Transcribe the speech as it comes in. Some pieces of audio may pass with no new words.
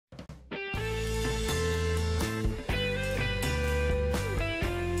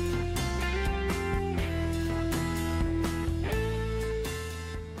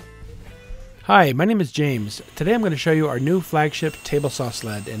Hi, my name is James. Today I'm going to show you our new flagship table saw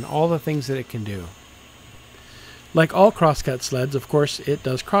sled and all the things that it can do. Like all crosscut sleds, of course, it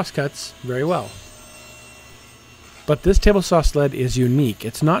does crosscuts very well. But this table saw sled is unique.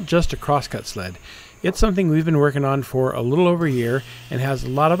 It's not just a crosscut sled. It's something we've been working on for a little over a year and has a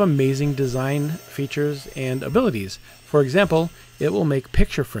lot of amazing design features and abilities. For example, it will make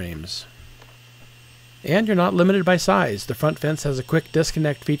picture frames. And you're not limited by size. The front fence has a quick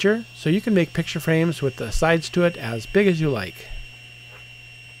disconnect feature, so you can make picture frames with the sides to it as big as you like.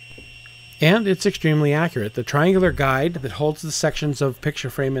 And it's extremely accurate. The triangular guide that holds the sections of picture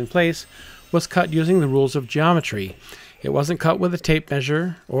frame in place was cut using the rules of geometry. It wasn't cut with a tape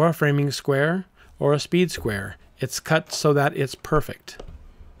measure, or a framing square, or a speed square. It's cut so that it's perfect.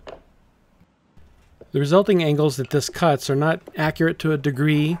 The resulting angles that this cuts are not accurate to a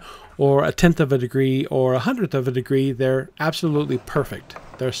degree, or a tenth of a degree, or a hundredth of a degree. They're absolutely perfect.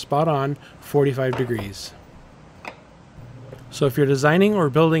 They're spot on 45 degrees. So if you're designing or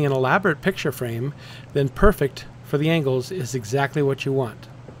building an elaborate picture frame, then perfect for the angles is exactly what you want.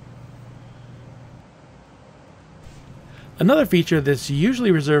 Another feature that's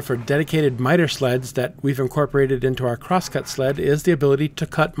usually reserved for dedicated miter sleds that we've incorporated into our crosscut sled is the ability to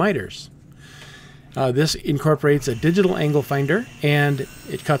cut miters. This incorporates a digital angle finder, and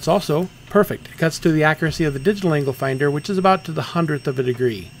it cuts also perfect. It cuts to the accuracy of the digital angle finder, which is about to the hundredth of a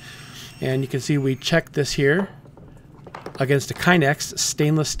degree. And you can see we checked this here against a Kinex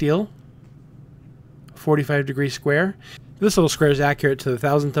stainless steel 45 degree square. This little square is accurate to the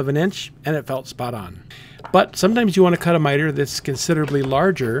thousandth of an inch, and it felt spot on. But sometimes you want to cut a miter that's considerably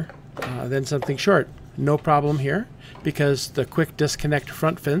larger than something short. No problem here, because the quick disconnect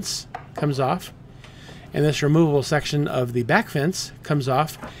front fence comes off, and this removable section of the back fence comes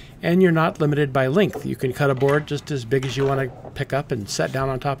off, and you're not limited by length. You can cut a board just as big as you want to pick up and set down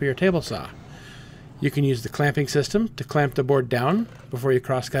on top of your table saw. You can use the clamping system to clamp the board down before you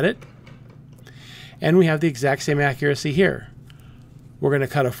cross-cut it. And we have the exact same accuracy here. We're going to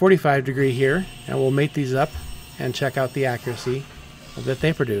cut a 45 degree here, and we'll mate these up and check out the accuracy that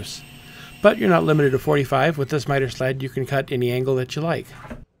they produce. But you're not limited to 45. With this miter sled, you can cut any angle that you like.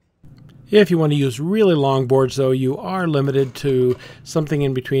 If you want to use really long boards, though, you are limited to something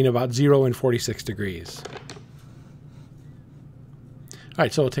in between about 0 and 46 degrees. All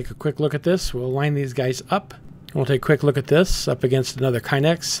right, so we'll take a quick look at this. We'll line these guys up. We'll take a quick look at this up against another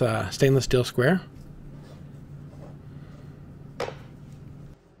Kinex stainless steel square.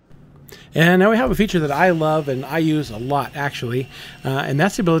 And now we have a feature that I love and I use a lot, actually, and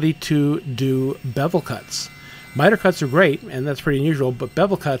that's the ability to do bevel cuts. Miter cuts are great, and that's pretty unusual, but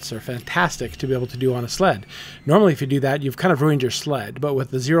bevel cuts are fantastic to be able to do on a sled. Normally, if you do that, you've kind of ruined your sled, but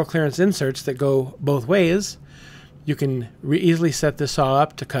with the zero clearance inserts that go both ways, you can easily set this saw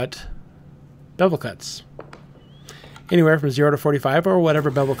up to cut bevel cuts. Anywhere from 0 to 45, or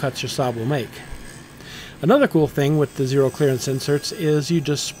whatever bevel cuts your saw will make. Another cool thing with the zero clearance inserts is you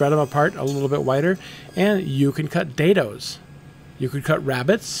just spread them apart a little bit wider, and you can cut Dadoes. You could cut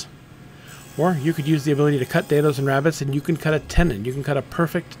Rabbets, or you could use the ability to cut Dadoes and Rabbets, and you can cut a tenon. You can cut a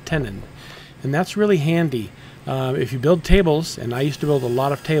perfect tenon. And that's really handy. If you build tables, and I used to build a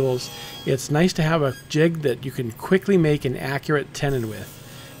lot of tables, it's nice to have a jig that you can quickly make an accurate tenon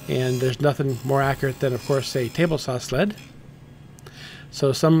with. And there's nothing more accurate than, of course, a table saw sled.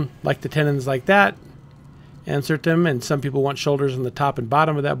 So some like the tenons like that, insert them, and some people want shoulders on the top and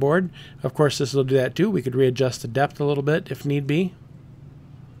bottom of that board. Of course, this will do that too. We could readjust the depth a little bit if need be.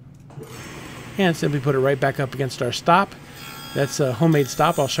 And simply put it right back up against our stop. That's a homemade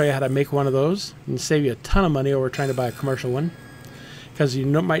stop. I'll show you how to make one of those and save you a ton of money over trying to buy a commercial one. Because you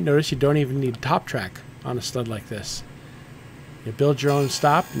might notice you don't even need top track on a sled like this. You build your own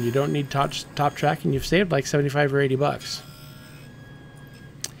stop and you don't need top track, and you've saved like 75 or 80 bucks.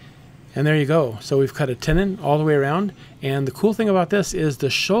 And there you go. So we've cut a tenon all the way around, and the cool thing about this is the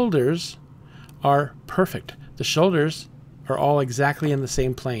shoulders are perfect. The shoulders are all exactly in the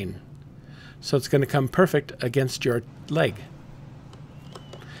same plane. So it's going to come perfect against your leg.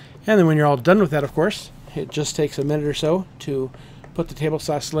 And then when you're all done with that, of course, it just takes a minute or so to put the table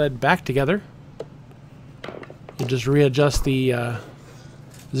saw sled back together. You just readjust the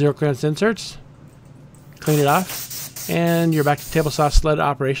zero clearance inserts, clean it off, and you're back to table saw sled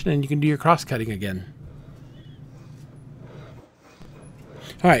operation, and you can do your cross cutting again.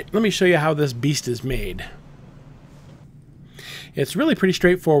 All right, let me show you how this beast is made. It's really pretty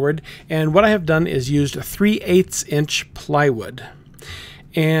straightforward, and what I have done is used 3/8 inch plywood.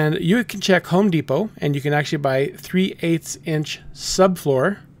 And you can check Home Depot, and you can actually buy 3/8 inch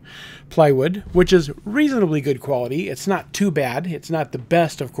subfloor plywood, which is reasonably good quality. It's not too bad. It's not the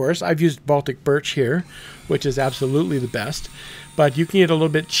best, of course. I've used Baltic birch here, which is absolutely the best. But you can get a little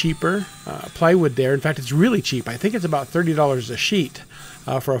bit cheaper plywood there. In fact, it's really cheap. I think it's about $30 a sheet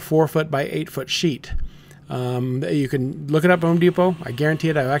for a 4-foot by 8-foot sheet. You can look it up at Home Depot. I guarantee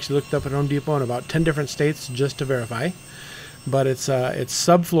it. I've actually looked it up at Home Depot in about 10 different states just to verify. But it's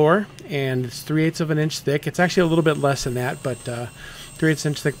subfloor, and it's 3/8 of an inch thick. It's actually a little bit less than that, but 3/8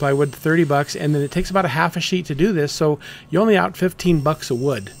 inch thick plywood, $30, and then it takes about a half a sheet to do this, so you're only out $15 a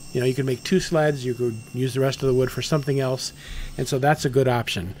wood. You know, you can make 2 sleds, you could use the rest of the wood for something else, and so that's a good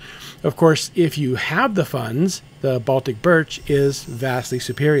option. Of course, if you have the funds, the Baltic birch is vastly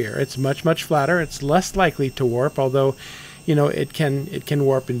superior. It's much, much flatter. It's less likely to warp, although, you know, it can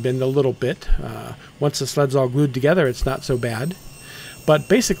warp and bend a little bit. Once the sled's all glued together, it's not so bad. But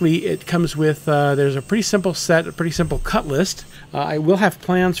basically, it comes with, there's a pretty simple set, a pretty simple cut list. I will have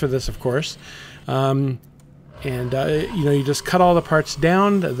plans for this, of course. You know, you just cut all the parts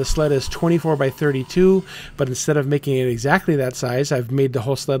down. The sled is 24 by 32, but instead of making it exactly that size, I've made the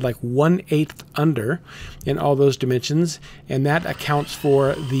whole sled like 1/8 under in all those dimensions, and that accounts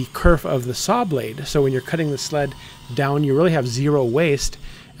for the kerf of the saw blade. So when you're cutting the sled down, you really have 0 waste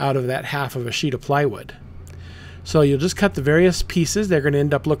out of that half of a sheet of plywood. So you'll just cut the various pieces. They're going to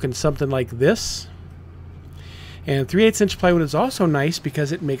end up looking something like this. And 3/8 inch plywood is also nice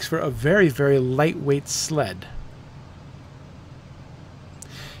because it makes for a very, very lightweight sled.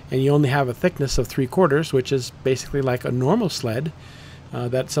 And you only have a thickness of 3/4, which is basically like a normal sled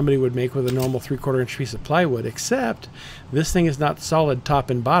that somebody would make with a normal 3/4 inch piece of plywood, except this thing is not solid top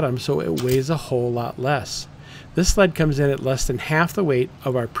and bottom, so it weighs a whole lot less. This sled comes in at less than half the weight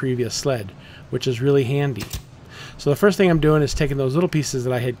of our previous sled, which is really handy. So the first thing I'm doing is taking those little pieces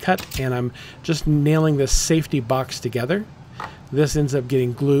that I had cut, and I'm just nailing this safety box together. This ends up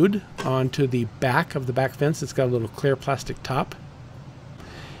getting glued onto the back of the back fence. It's got a little clear plastic top,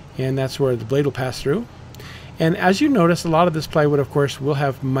 and that's where the blade will pass through. And as you notice, a lot of this plywood, of course, will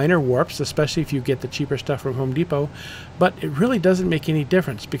have minor warps, especially if you get the cheaper stuff from Home Depot, but it really doesn't make any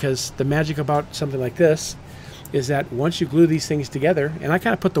difference, because the magic about something like this is that once you glue these things together, and I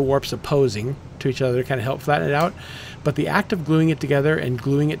kind of put the warps opposing to each other to kind of help flatten it out, but the act of gluing it together and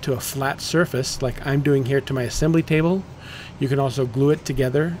gluing it to a flat surface, like I'm doing here to my assembly table, you can also glue it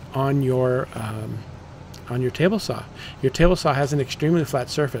together on your table saw. Your table saw has an extremely flat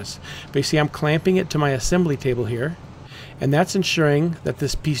surface, but you see I'm clamping it to my assembly table here, and that's ensuring that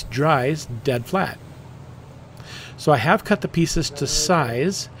this piece dries dead flat. So I have cut the pieces to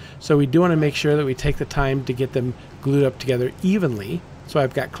size, so we do want to make sure that we take the time to get them glued up together evenly. So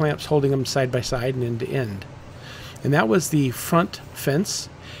I've got clamps holding them side by side and end to end. And that was the front fence.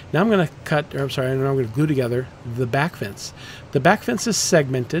 Now I'm going to glue together the back fence. The back fence is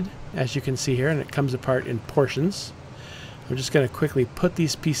segmented, as you can see here, and it comes apart in portions. I'm just going to quickly put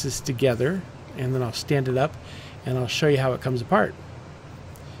these pieces together, and then I'll stand it up, and I'll show you how it comes apart.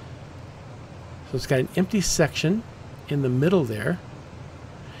 So it's got an empty section in the middle there,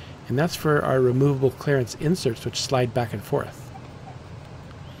 and that's for our removable clearance inserts, which slide back and forth.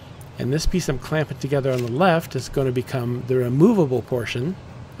 And this piece I'm clamping together on the left is going to become the removable portion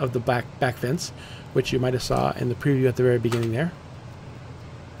of the back fence, which you might have saw in the preview at the very beginning there.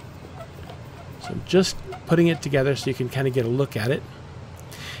 So I'm just putting it together so you can kind of get a look at it.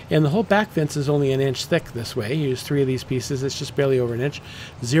 And the whole back fence is only 1 inch thick this way. You use 3 of these pieces. It's just barely over 1 inch.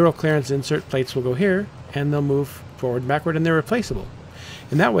 0 clearance insert plates will go here, and they'll move forward and backward, and they're replaceable.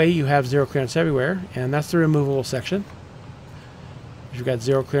 And that way you have 0 clearance everywhere, and that's the removable section. You've got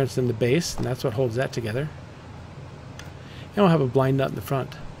 0 clearance in the base, and that's what holds that together. And we'll have a blind nut in the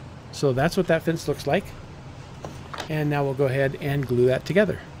front. So that's what that fence looks like. And now we'll go ahead and glue that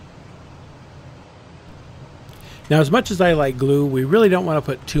together. Now, as much as I like glue, we really don't want to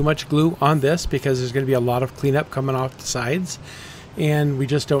put too much glue on this because there's going to be a lot of cleanup coming off the sides. And we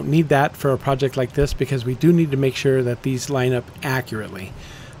just don't need that for a project like this because we do need to make sure that these line up accurately.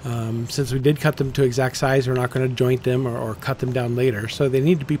 Since we did cut them to exact size, we're not going to joint them or cut them down later. So they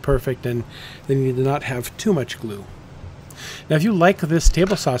need to be perfect, and they need to not have too much glue. Now, if you like this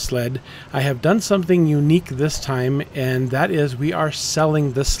table saw sled, I have done something unique this time, and that is we are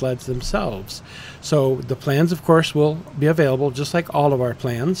selling the sleds themselves. So the plans, of course, will be available just like all of our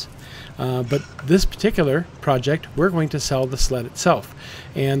plans. But this particular project, we're going to sell the sled itself.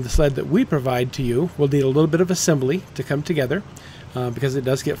 And the sled that we provide to you will need a little bit of assembly to come together. Because it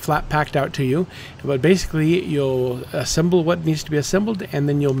does get flat packed out to you, but basically you'll assemble what needs to be assembled, and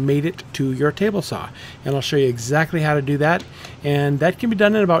then you'll mate it to your table saw, and I'll show you exactly how to do that, and that can be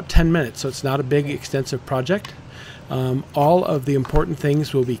done in about 10 minutes, so it's not a big extensive project. All of the important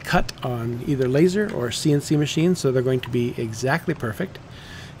things will be cut on either laser or CNC machine, so they're going to be exactly perfect.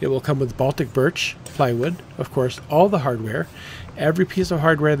 It will come with Baltic birch, plywood, of course, all the hardware. Every piece of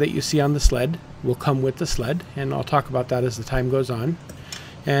hardware that you see on the sled will come with the sled, and I'll talk about that as the time goes on.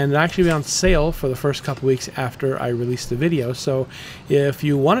 And it'll actually be on sale for the first couple weeks after I release the video, so if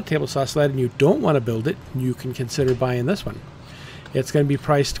you want a table saw sled and you don't want to build it, you can consider buying this one. It's going to be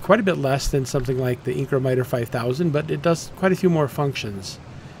priced quite a bit less than something like the Incromiter 5000, but it does quite a few more functions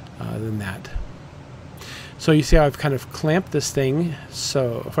than that. So you see how I've kind of clamped this thing,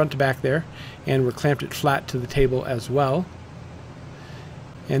 so front to back there, and we're clamped it flat to the table as well.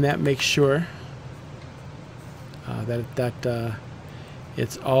 And that makes sure that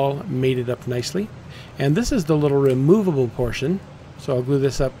it's all mated up nicely. And this is the little removable portion, so I'll glue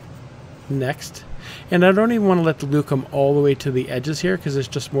this up next. And I don't even want to let the glue come all the way to the edges here because there's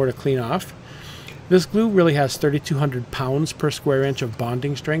just more to clean off. This glue really has 3,200 pounds per square inch of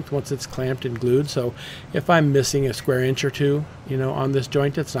bonding strength once it's clamped and glued, so if I'm missing a square inch or two, you know, on this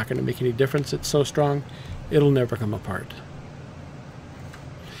joint, it's not going to make any difference. It's so strong, it'll never come apart.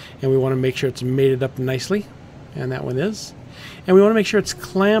 And we want to make sure it's mated up nicely, and that one is. And we want to make sure it's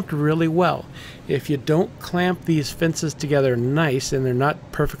clamped really well. If you don't clamp these fences together nice and they're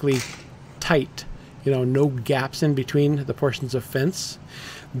not perfectly tight, you know, no gaps in between the portions of fence,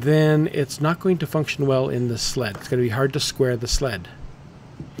 then it's not going to function well in the sled. It's going to be hard to square the sled.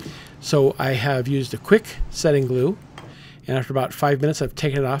 So I have used a quick setting glue, and after about 5 minutes I've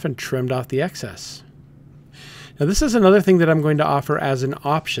taken it off and trimmed off the excess. Now this is another thing that I'm going to offer as an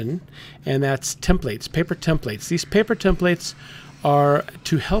option, and that's templates, paper templates. These paper templates are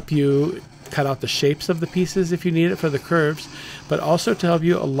to help you cut out the shapes of the pieces if you need it for the curves, but also to help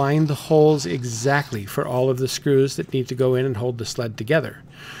you align the holes exactly for all of the screws that need to go in and hold the sled together.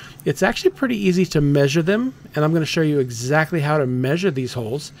 It's actually pretty easy to measure them, and I'm going to show you exactly how to measure these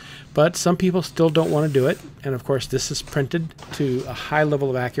holes, but some people still don't want to do it, and of course this is printed to a high level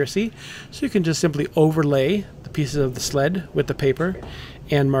of accuracy, so you can just simply overlay the pieces of the sled with the paper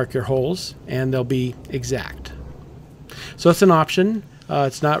and mark your holes, and they'll be exact. So it's an option.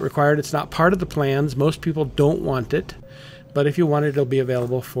 It's not required. It's not part of the plans. Most people don't want it, but if you want it, it'll be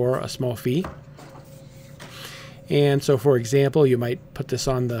available for a small fee. And so, for example, you might put this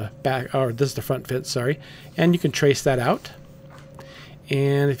on the back, or this is the front fence, sorry, and you can trace that out.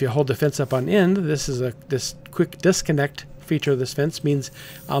 And if you hold the fence up on end, this quick disconnect feature of this fence means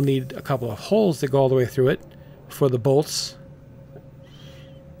I'll need a couple of holes that go all the way through it for the bolts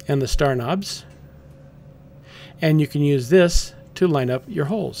and the star knobs. And you can use this to line up your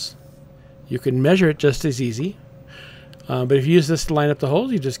holes. You can measure it just as easy, but if you use this to line up the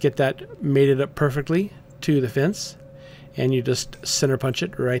holes, you just get that mated up perfectly to the fence, and you just center punch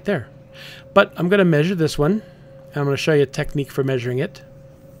it right there. But I'm going to measure this one, and I'm going to show you a technique for measuring it.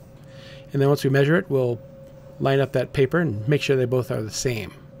 And then once we measure it, we'll line up that paper and make sure they both are the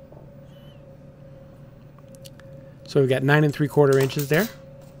same. So we've got 9 3/4 inches there.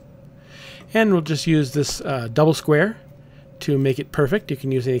 And we'll just use this double square to make it perfect. You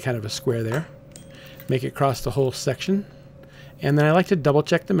can use any kind of a square there. Make it cross the whole section. And then I like to double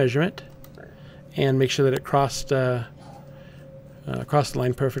check the measurement and make sure that it crossed the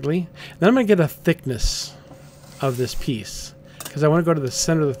line perfectly. Then I'm going to get a thickness of this piece because I want to go to the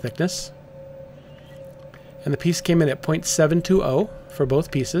center of the thickness. And the piece came in at 0.720 for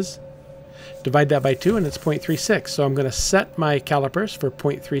both pieces. Divide that by 2 and it's 0.36. So I'm going to set my calipers for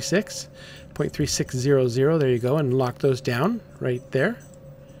 0.36, 0.3600, there you go, and lock those down right there.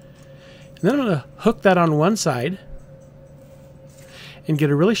 And then I'm going to hook that on one side and get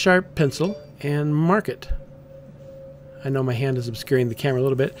a really sharp pencil and mark it. I know my hand is obscuring the camera a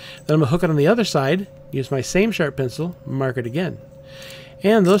little bit. Then I'm going to hook it on the other side, use my same sharp pencil, mark it again.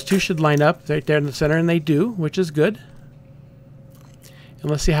 And those two should line up right there in the center, and they do, which is good. And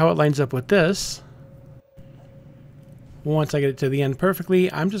let's see how it lines up with this. Once I get it to the end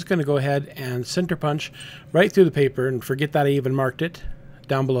perfectly, I'm just going to go ahead and center punch right through the paper and forget that I even marked it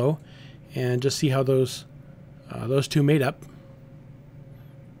down below, and just see how those two made up.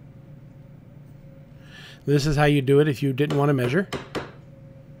 This is how you do it if you didn't want to measure.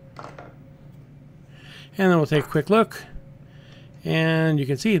 And then we'll take a quick look, and you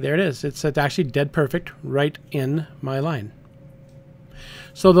can see there it is. It's actually dead perfect right in my line.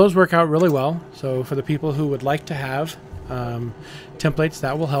 So those work out really well. So for the people who would like to have templates,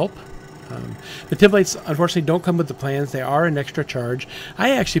 that will help. The templates unfortunately don't come with the plans. They are an extra charge.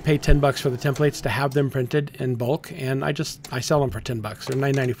 I actually pay $10 for the templates to have them printed in bulk, and I sell them for $10 or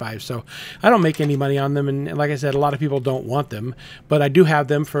 $9.95. So I don't make any money on them, and like I said, a lot of people don't want them, but I do have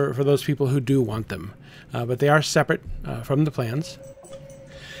them for those people who do want them. But they are separate from the plans.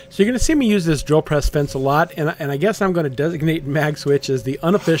 So you're going to see me use this drill press fence a lot, and I guess I'm going to designate MagSwitch as the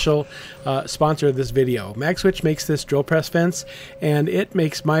unofficial sponsor of this video. MagSwitch makes this drill press fence, and it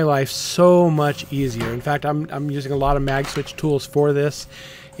makes my life so much easier. In fact, I'm using a lot of MagSwitch tools for this,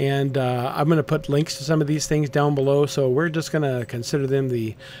 and I'm going to put links to some of these things down below, so we're just going to consider them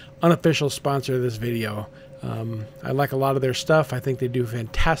the unofficial sponsor of this video. I like a lot of their stuff. I think they do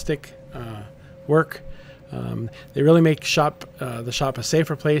fantastic work. They really make the shop a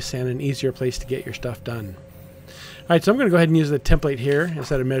safer place and an easier place to get your stuff done. Alright, so I'm going to go ahead and use the template here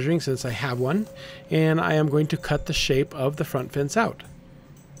instead of measuring, since I have one, and I am going to cut the shape of the front fence out.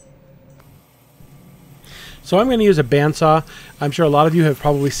 So I'm going to use a bandsaw. I'm sure a lot of you have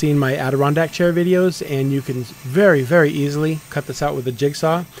probably seen my Adirondack chair videos, and you can very, very easily cut this out with a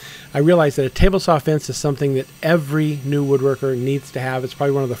jigsaw. I realize that a table saw fence is something that every new woodworker needs to have. It's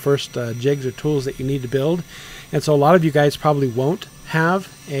probably one of the first jigs or tools that you need to build. And so a lot of you guys probably won't have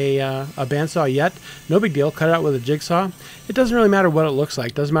a bandsaw yet. No big deal, cut it out with a jigsaw. It doesn't really matter what it looks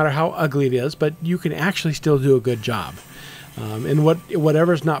like, doesn't matter how ugly it is, but you can actually still do a good job. And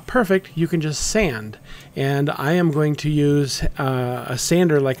whatever's not perfect, you can just sand. And I am going to use a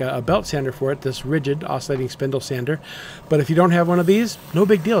sander, like a belt sander for it, this rigid oscillating spindle sander. But if you don't have one of these, no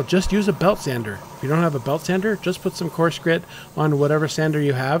big deal, just use a belt sander. If you don't have a belt sander, just put some coarse grit on whatever sander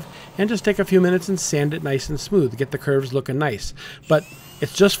you have, and just take a few minutes and sand it nice and smooth, get the curves looking nice. But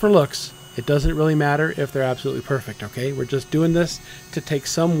it's just for looks. It doesn't really matter if they're absolutely perfect, okay? We're just doing this to take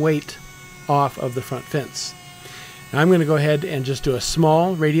some weight off of the front fence. Now I'm going to go ahead and just do a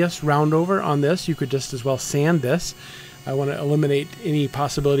small radius round over on this. You could just as well sand this. I want to eliminate any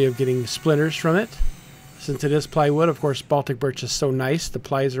possibility of getting splinters from it. Since it is plywood, of course, Baltic birch is so nice, the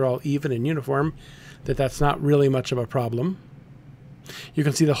plies are all even and uniform, that that's not really much of a problem. You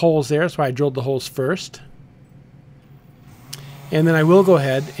can see the holes there, that's why I drilled the holes first. And then I will go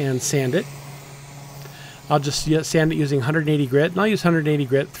ahead and sand it. I'll just sand it using 180 grit, and I'll use 180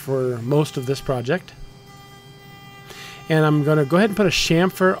 grit for most of this project. And I'm going to go ahead and put a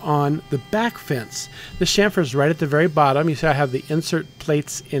chamfer on the back fence. This chamfer is right at the very bottom. You see I have the insert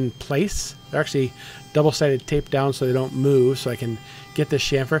plates in place. They're actually double-sided taped down so they don't move, so I can get this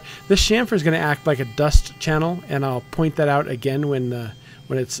chamfer. This chamfer is going to act like a dust channel, and I'll point that out again when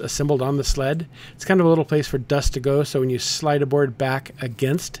it's assembled on the sled. It's kind of a little place for dust to go, so when you slide a board back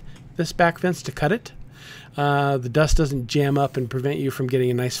against this back fence to cut it, the dust doesn't jam up and prevent you from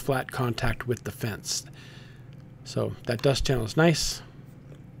getting a nice flat contact with the fence. So that dust channel is nice,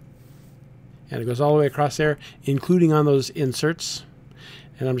 and it goes all the way across there, including on those inserts.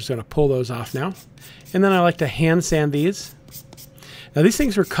 And I'm just going to pull those off now. And then I like to hand sand these. Now these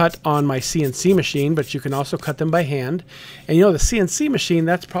things were cut on my CNC machine, but you can also cut them by hand. And you know, the CNC machine,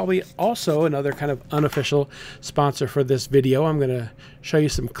 that's probably also another kind of unofficial sponsor for this video. I'm going to show you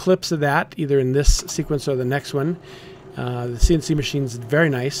some clips of that, either in this sequence or the next one. The CNC machine is very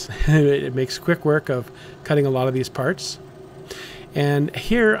nice. It makes quick work of cutting a lot of these parts. And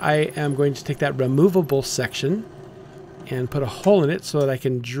here I am going to take that removable section and put a hole in it so that I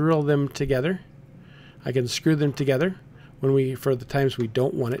can drill them together. I can screw them together for the times we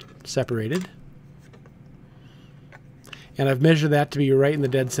don't want it separated. And I've measured that to be right in the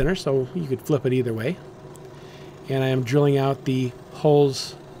dead center, so you could flip it either way. And I am drilling out the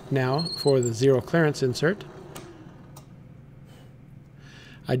holes now for the zero clearance insert.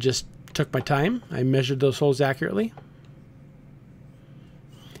 I just took my time. I measured those holes accurately.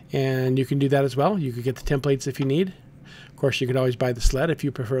 And you can do that as well. You could get the templates if you need. Of course, you could always buy the sled if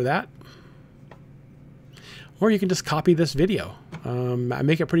you prefer that. Or you can just copy this video. I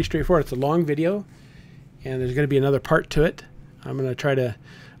make it pretty straightforward. It's a long video, and there's going to be another part to it. I'm going to try to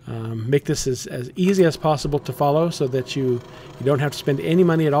make this as easy as possible to follow so that you don't have to spend any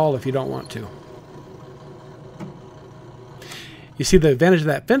money at all if you don't want to. You see, the advantage of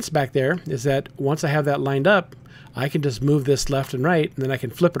that fence back there is that once I have that lined up, I can just move this left and right, and then I can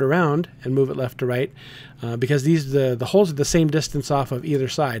flip it around and move it left to right, because the holes are the same distance off of either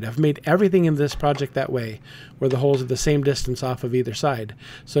side. I've made everything in this project that way, where the holes are the same distance off of either side.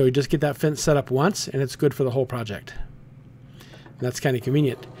 So you just get that fence set up once, and it's good for the whole project. And that's kind of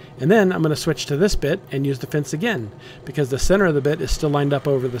convenient. And then I'm going to switch to this bit and use the fence again, because the center of the bit is still lined up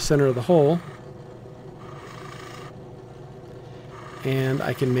over the center of the hole. And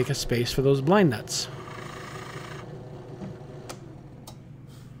I can make a space for those blind nuts.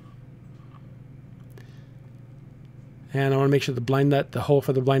 And I want to make sure the blind nut, the hole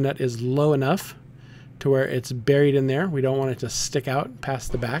for the blind nut, is low enough to where it's buried in there. We don't want it to stick out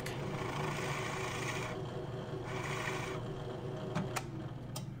past the back.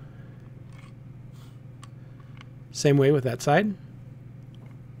 Same way with that side. And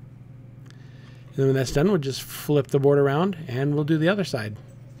then when that's done, we'll just flip the board around and we'll do the other side.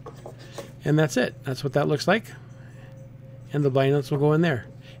 And that's it. That's what that looks like. And the blind nuts will go in there.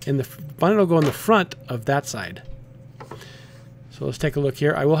 And the blind nut will go in the front of that side. So let's take a look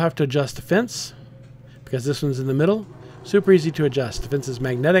here. I will have to adjust the fence because this one's in the middle. Super easy to adjust. The fence is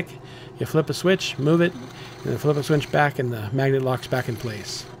magnetic. You flip a switch, move it, and then flip a switch back, and the magnet locks back in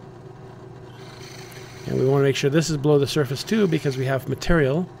place. And we want to make sure this is below the surface too, because we have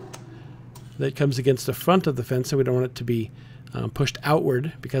material that comes against the front of the fence, so we don't want it to be pushed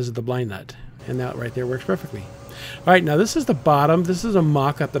outward because of the blind nut. And that right there works perfectly. All right, now this is the bottom. This is a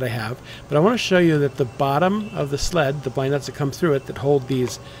mock-up that I have, but I want to show you that the bottom of the sled, the blind nuts that come through it that hold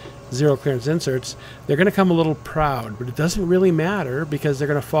these zero clearance inserts, they're going to come a little proud, but it doesn't really matter because they're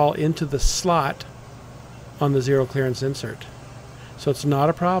going to fall into the slot on the zero clearance insert. So it's not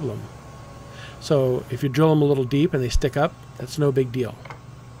a problem. So if you drill them a little deep and they stick up, that's no big deal.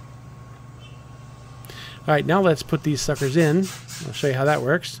 All right, now let's put these suckers in. I'll show you how that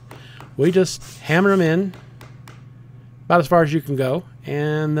works. We just hammer them in about as far as you can go,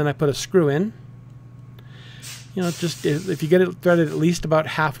 and then I put a screw in. You know, just if you get it threaded at least about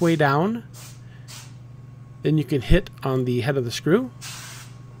halfway down, then you can hit on the head of the screw,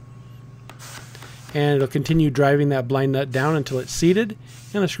 and it'll continue driving that blind nut down until it's seated,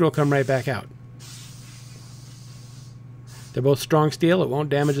 and the screw will come right back out. They're both strong steel. It won't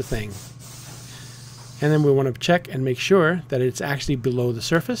damage a thing. And then we want to check and make sure that it's actually below the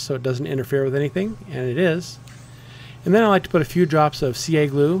surface so it doesn't interfere with anything, and it is. And then I like to put a few drops of CA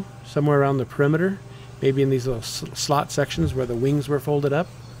glue somewhere around the perimeter, maybe in these little slot sections where the wings were folded up,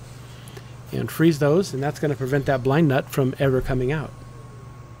 and freeze those, and that's going to prevent that blind nut from ever coming out.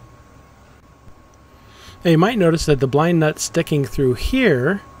 Now you might notice that the blind nut sticking through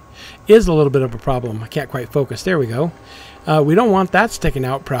here is a little bit of a problem. I can't quite focus. There we go. We don't want that sticking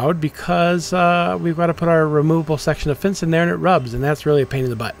out proud because we've got to put our removable section of fence in there and it rubs, and that's really a pain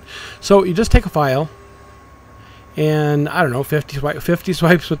in the butt. So you just take a file and, I don't know, 50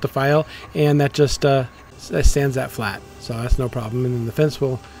 swipes with the file, and that just sands that flat. So that's no problem, and then the fence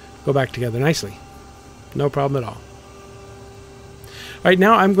will go back together nicely. No problem at all. All right,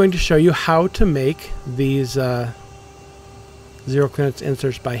 now I'm going to show you how to make these zero clearance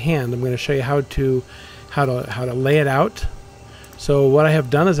inserts by hand. I'm going to show you how to lay it out. So what I have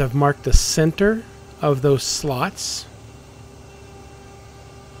done is I've marked the center of those slots.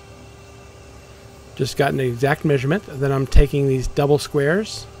 Just gotten the exact measurement. Then I'm taking these double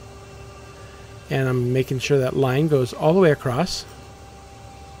squares and I'm making sure that line goes all the way across.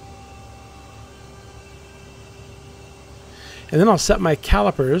 And then I'll set my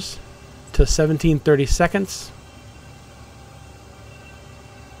calipers to 17/32.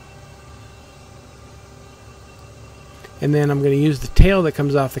 And then I'm going to use the tail that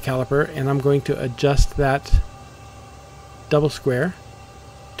comes off the caliper, and I'm going to adjust that double square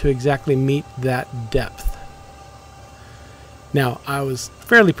to exactly meet that depth. Now, I was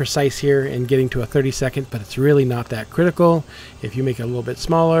fairly precise here in getting to a 32nd, but it's really not that critical. If you make it a little bit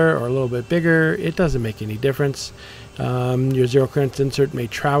smaller or a little bit bigger, it doesn't make any difference. Your zero clearance insert may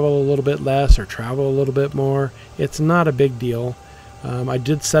travel a little bit less or travel a little bit more. It's not a big deal. I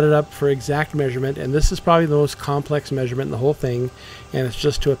did set it up for exact measurement, and this is probably the most complex measurement in the whole thing, and it's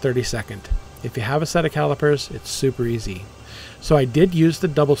just to a 32nd. If you have a set of calipers, it's super easy. So I did use the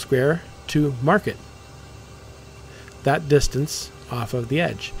double square to mark it, that distance off of the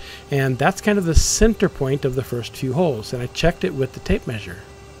edge, and that's kind of the center point of the first few holes, and I checked it with the tape measure.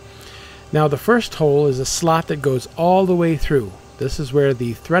 Now the first hole is a slot that goes all the way through. This is where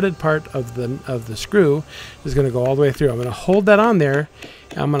the threaded part of the screw is going to go all the way through. I'm going to hold that on there,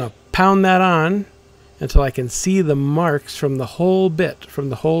 and I'm going to pound that on until I can see the marks from the whole bit, from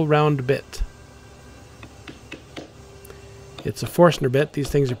the whole round bit. It's a Forstner bit. These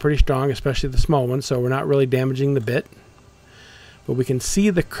things are pretty strong, especially the small ones, so we're not really damaging the bit. But we can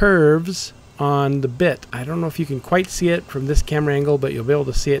see the curves on the bit. I don't know if you can quite see it from this camera angle, but you'll be able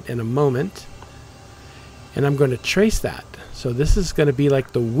to see it in a moment. And I'm going to trace that. So this is going to be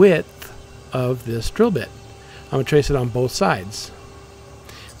like the width of this drill bit. I'm going to trace it on both sides.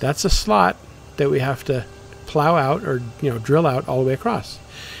 That's a slot that we have to plow out, or drill out all the way across.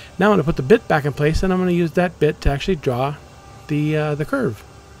 Now I'm going to put the bit back in place, and I'm going to use that bit to actually draw the curve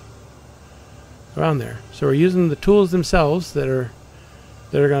around there. So we're using the tools themselves that are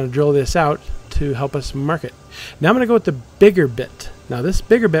going to drill this out to help us mark it. Now I'm going to go with the bigger bit. Now this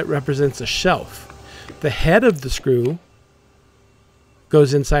bigger bit represents a shelf. The head of the screw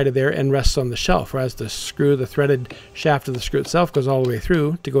goes inside of there and rests on the shelf, whereas the screw, the threaded shaft of the screw itself, goes all the way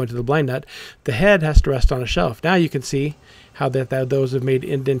through to go into the blind nut. The head has to rest on a shelf. Now you can see how those have made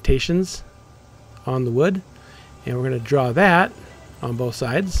indentations on the wood, and we're going to draw that on both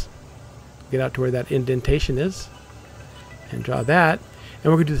sides. Get out to where that indentation is and draw that, and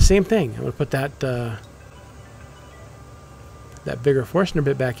we're going to do the same thing. I'm going to put that that bigger Forstner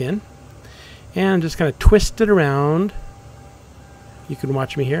bit back in and just kind of twist it around. You can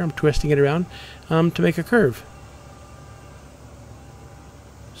watch me here. I'm twisting it around to make a curve.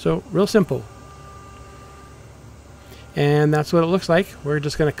 So real simple. And that's what it looks like. We're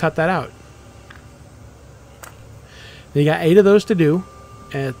just going to cut that out. You got 8 of those to do,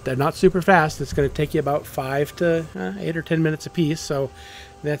 and they're not super fast. It's going to take you about 5 to 8 or 10 minutes a piece. So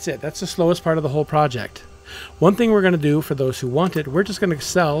that's it. That's the slowest part of the whole project. One thing we're going to do for those who want it, we're just going to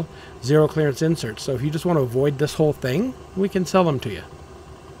sell zero clearance inserts. So if you just want to avoid this whole thing, we can sell them to you.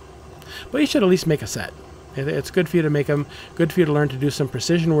 But you should at least make a set. It's good for you to make them, good for you to learn to do some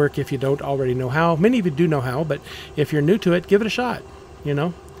precision work if you don't already know how. Many of you do know how, but if you're new to it, give it a shot. You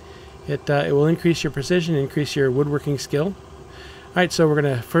know, it will increase your precision, increase your woodworking skill. All right, so we're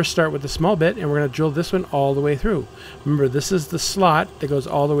going to first start with the small bit, and we're going to drill this one all the way through. Remember, this is the slot that goes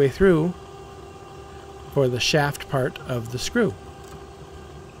all the way through for the shaft part of the screw.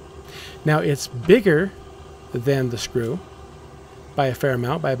 Now it's bigger than the screw by a fair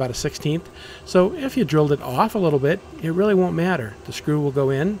amount, by about a 1/16. So if you drilled it off a little bit, it really won't matter. The screw will go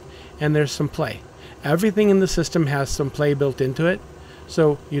in and there's some play. Everything in the system has some play built into it,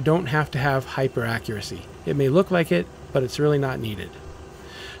 so you don't have to have hyper accuracy. It may look like it, but it's really not needed.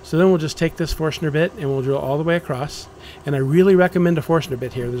 So then we'll just take this Forstner bit and we'll drill all the way across. And I really recommend a Forstner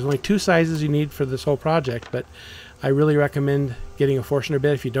bit here. There's only 2 sizes you need for this whole project, but I really recommend getting a Forstner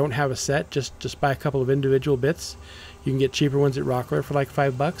bit. If you don't have a set, just buy a couple of individual bits. You can get cheaper ones at Rockler for like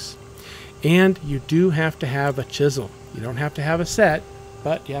 $5. And you do have to have a chisel. You don't have to have a set,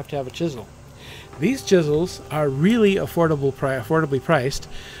 but you have to have a chisel. These chisels are really affordably priced.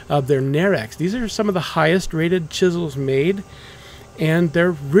 They're Narex. These are some of the highest rated chisels made, and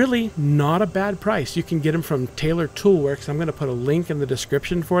they're really not a bad price. You can get them from Taylor Toolworks. I'm going to put a link in the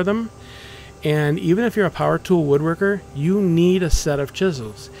description for them. And even if you're a power tool woodworker, you need a set of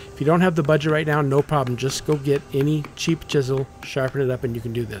chisels. If you don't have the budget right now, no problem. Just go get any cheap chisel, sharpen it up, and you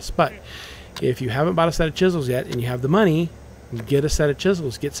can do this. But if you haven't bought a set of chisels yet and you have the money, get a set of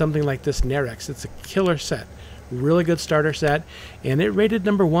chisels. Get something like this Narex. It's a killer set. Really good starter set, and it rated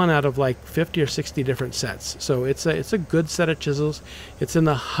 #1 out of like 50 or 60 different sets. So it's a good set of chisels. It's in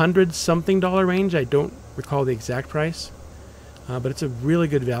the $100-something range. I don't recall the exact price, but it's a really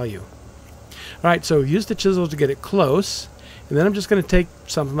good value. All right, so use the chisel to get it close, and then I'm just going to take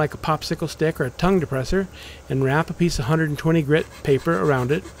something like a popsicle stick or a tongue depressor and wrap a piece of 120 grit paper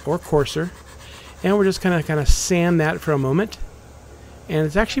around it, or coarser, and we're just kind of sand that for a moment. And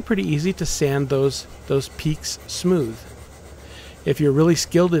it's actually pretty easy to sand those peaks smooth. If you're really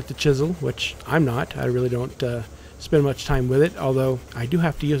skilled at the chisel, which I'm not, I really don't spend much time with it, although I do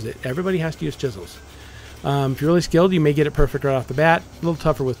have to use it. Everybody has to use chisels. If you're really skilled, you may get it perfect right off the bat. A little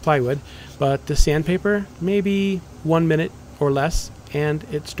tougher with plywood, but the sandpaper, maybe 1 minute or less, and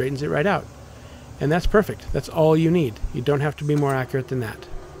it straightens it right out. And that's perfect. That's all you need. You don't have to be more accurate than that.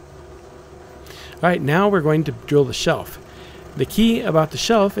 All right, now we're going to drill the shelf. The key about the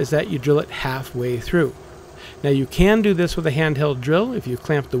shelf is that you drill it halfway through. Now you can do this with a handheld drill if you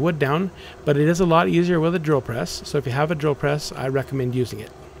clamp the wood down, but it is a lot easier with a drill press. So if you have a drill press, I recommend using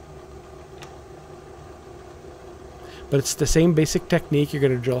it. But it's the same basic technique. You're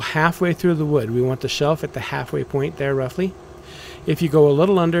going to drill halfway through the wood. We want the shelf at the halfway point there roughly. If you go a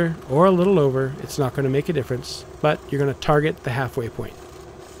little under or a little over, it's not going to make a difference, but you're going to target the halfway point.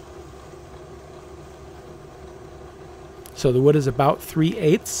 So the wood is about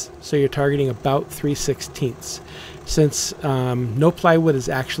 3/8, so you're targeting about 3/16. Since no plywood is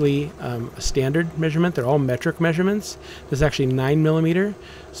actually a standard measurement, they're all metric measurements. This is actually 9mm,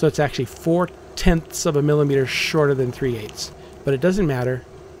 so it's actually 4/10 of a millimeter shorter than 3/8. But it doesn't matter.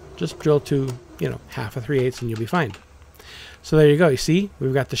 Just drill to, half a 3/8 and you'll be fine. So there you go. You see,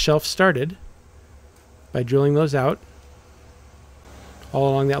 we've got the shelf started by drilling those out all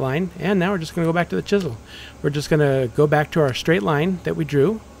along that line, and now we're just going to go back to the chisel. We're just going to go back to our straight line that we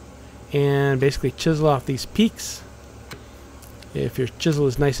drew and basically chisel off these peaks. If your chisel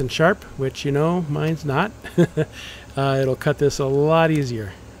is nice and sharp, which mine's not, it'll cut this a lot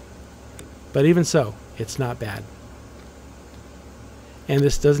easier. But even so, it's not bad. And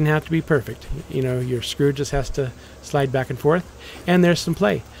this doesn't have to be perfect. You know, your screw just has to slide back and forth. And there's some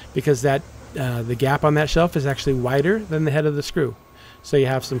play, because that the gap on that shelf is actually wider than the head of the screw. So you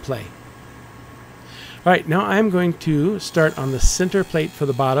have some play. All right, now I'm going to start on the center plate for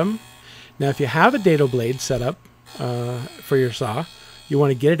the bottom. Now if you have a dado blade set up for your saw, you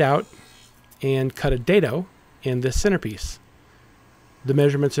want to get it out and cut a dado in this centerpiece. The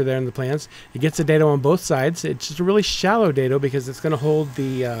measurements are there in the plans. It gets a dado on both sides. It's just a really shallow dado because it's going to hold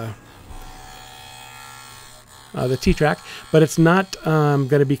the T-track, but it's not going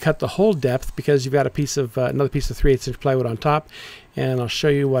to be cut the whole depth because you've got a piece of another piece of 3/8 inch plywood on top, and I'll show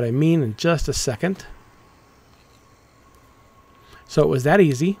you what I mean in just a second. So it was that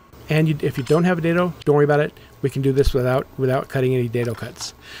easy, and if you don't have a dado, don't worry about it. We can do this without cutting any dado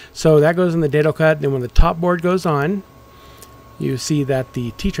cuts. So that goes in the dado cut, and then when the top board goes on, you see that the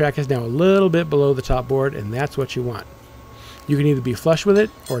T-track is now a little bit below the top board, and that's what you want. You can either be flush with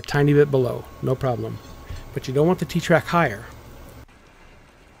it or a tiny bit below, no problem. But you don't want the T-track higher.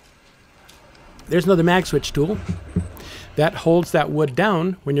 There's another mag switch tool that holds that wood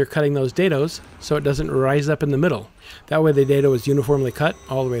down when you're cutting those dados so it doesn't rise up in the middle. That way the dado is uniformly cut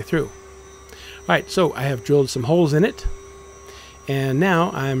all the way through. Alright, so I have drilled some holes in it, and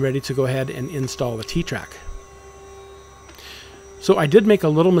now I'm ready to go ahead and install the T-track. So I did make a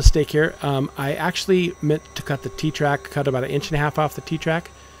little mistake here. I actually meant to cut the T-track, cut about 1.5 inches off the T-track,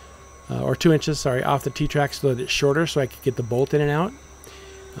 or 2 inches, sorry, off the T-track so that it's shorter so I could get the bolt in and out.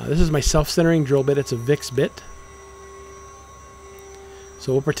 This is my self-centering drill bit. It's a VIX bit.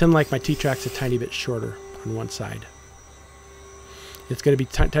 So we'll pretend like my T-track's a tiny bit shorter on one side. It's going to be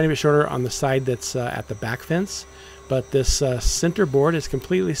tiny bit shorter on the side that's at the back fence, but this center board is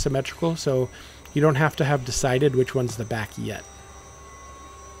completely symmetrical, so you don't have to have decided which one's the back yet.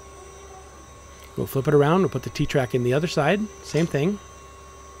 We'll flip it around. We'll put the T-track in the other side. Same thing.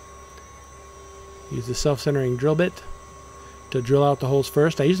 Use the self-centering drill bit to drill out the holes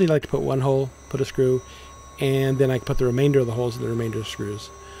first. I usually like to put one hole, put a screw, and then I put the remainder of the holes in the remainder of the screws.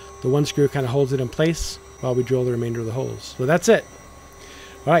 The one screw kind of holds it in place while we drill the remainder of the holes. So that's it.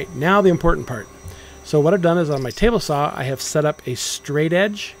 All right, now the important part. So what I've done is on my table saw, I have set up a straight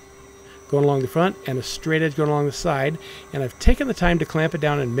edge going along the front and a straight edge going along the side, and I've taken the time to clamp it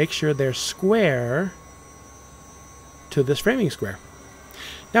down and make sure they're square to this framing square.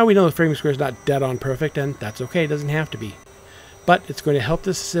 Now we know the framing square is not dead on perfect, and that's okay, it doesn't have to be. But it's going to help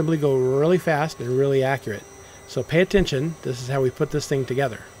this assembly go really fast and really accurate. So pay attention, this is how we put this thing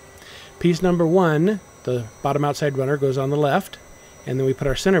together. Piece number 1, the bottom outside runner, goes on the left, and then we put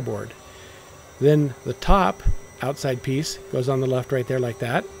our center board. Then the top outside piece goes on the left right there like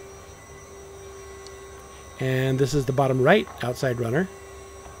that. And this is the bottom right outside runner.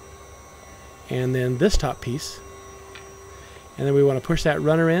 And then this top piece. And then we want to push that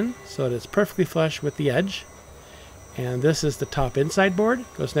runner in so that it's perfectly flush with the edge. And this is the top inside board,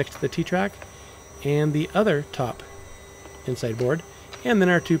 goes next to the T-track, and the other top inside board. And then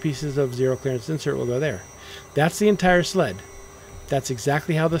our 2 pieces of zero clearance insert will go there. That's the entire sled. That's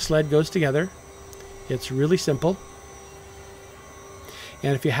exactly how the sled goes together. It's really simple.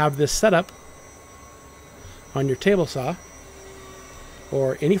 And if you have this set up on your table saw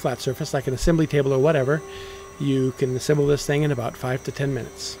or any flat surface like an assembly table or whatever, you can assemble this thing in about 5 to 10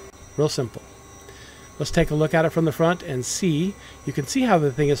 minutes. Real simple. Let's take a look at it from the front and see. You can see how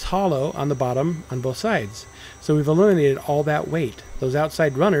the thing is hollow on the bottom on both sides. So we've eliminated all that weight. Those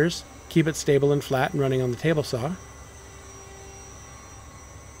outside runners keep it stable and flat and running on the table saw.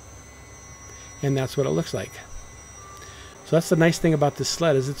 And that's what it looks like. So that's the nice thing about this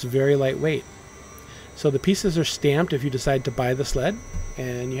sled, is it's very lightweight. So the pieces are stamped if you decide to buy the sled,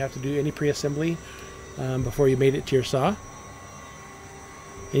 and you have to do any pre-assembly before you made it to your saw.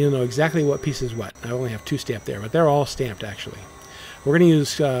 And you'll know exactly what piece is what. I only have 2 stamped there, but they're all stamped actually. We're going to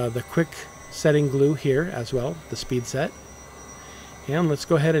use the quick setting glue here as well, the speed set. And let's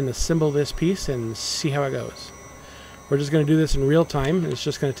go ahead and assemble this piece and see how it goes. We're just going to do this in real time, and it's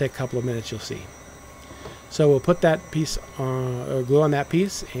just going to take a couple of minutes, you'll see. So we'll put that piece on, glue on that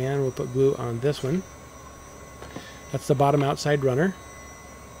piece, and we'll put glue on this one. That's the bottom outside runner.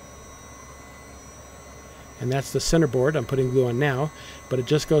 And that's the center board I'm putting glue on now, but it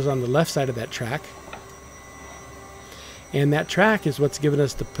just goes on the left side of that track. And that track is what's given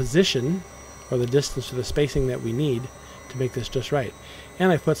us the position, or the distance or the spacing that we need to make this just right. And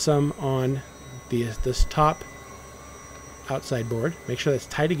I put some on this top outside board. Make sure that's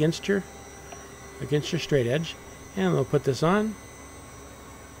tight against your straight edge. And we'll put this on.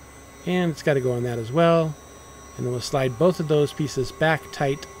 And it's got to go on that as well. And then we'll slide both of those pieces back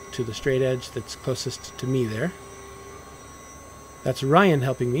tight to the straight edge that's closest to me there. That's Ryan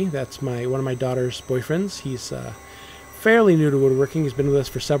helping me. That's one of my daughter's boyfriends. He's fairly new to woodworking. He's been with us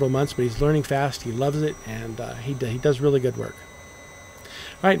for several months, but he's learning fast. He loves it, and he does really good work.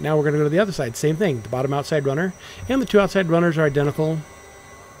 All right, now we're going to go to the other side. Same thing, the bottom outside runner. And the two outside runners are identical.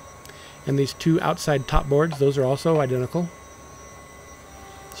 And these two outside top boards, those are also identical.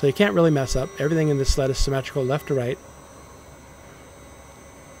 So you can't really mess up. Everything in this sled is symmetrical left to right.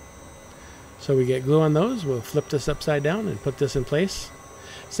 So we get glue on those. We'll flip this upside down and put this in place.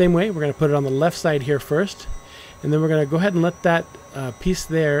 Same way, we're going to put it on the left side here first. And then we're going to go ahead and let that piece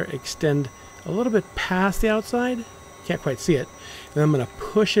there extend a little bit past the outside. Can't quite see it. And I'm going to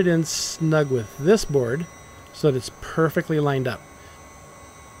push it in snug with this board so that it's perfectly lined up.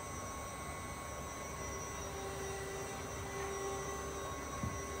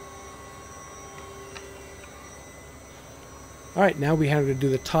 Alright, now we have to do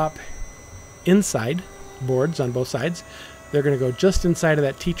the top inside boards on both sides. They're going to go just inside of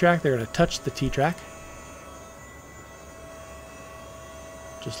that T-track. They're going to touch the T-track.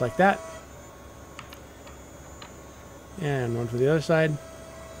 Just like that. And one for the other side.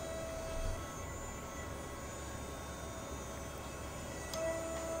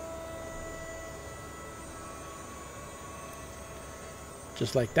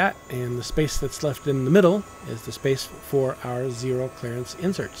 Just like that. And the space that's left in the middle is the space for our zero clearance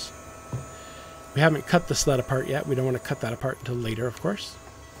inserts. We haven't cut the sled apart yet. We don't want to cut that apart until later, of course.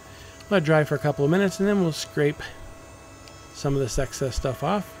 Let it dry for a couple of minutes, and then we'll scrape some of this excess stuff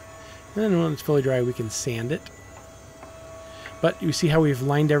off. And then when it's fully dry, we can sand it. But you see how we've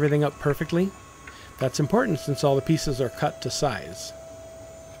lined everything up perfectly? That's important since all the pieces are cut to size.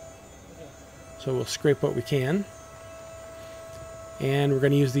 So we'll scrape what we can. And we're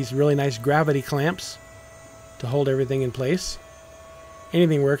going to use these really nice gravity clamps to hold everything in place.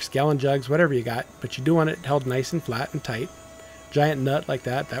 Anything works, gallon jugs, whatever you got, but you do want it held nice and flat and tight. Giant nut like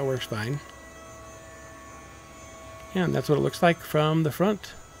that, that works fine. And that's what it looks like from the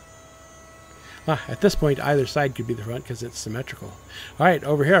front. At this point, either side could be the front because it's symmetrical. Alright,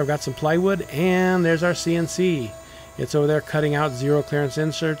 over here I've got some plywood, and there's our CNC. It's over there cutting out zero clearance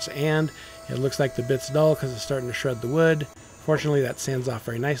inserts, and it looks like the bit's dull because it's starting to shred the wood. Fortunately, that sands off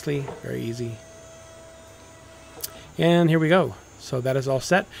very nicely, very easy. And here we go. So that is all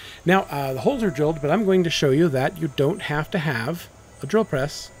set. Now, the holes are drilled, but I'm going to show you that you don't have to have a drill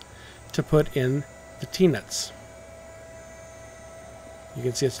press to put in the T-nuts. You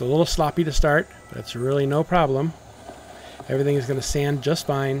can see it's a little sloppy to start, but it's really no problem. Everything is going to sand just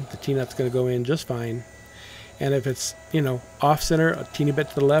fine. The T-nut's going to go in just fine. And if it's, you know, off center, a teeny bit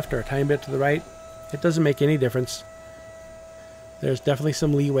to the left or a tiny bit to the right, it doesn't make any difference. There's definitely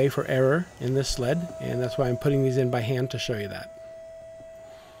some leeway for error in this sled, and that's why I'm putting these in by hand to show you that.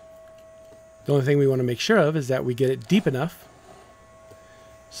 The only thing we want to make sure of is that we get it deep enough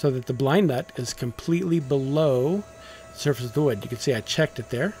so that the blind nut is completely below the surface of the wood. You can see I checked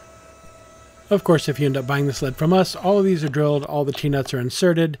it there. Of course, if you end up buying the sled from us, all of these are drilled, all the T-nuts are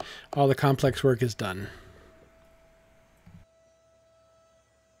inserted, all the complex work is done.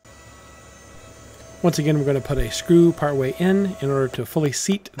 Once again, we're going to put a screw partway in order to fully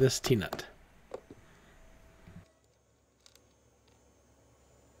seat this T-nut.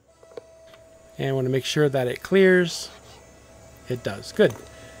 And I want to make sure that it clears. It does. Good.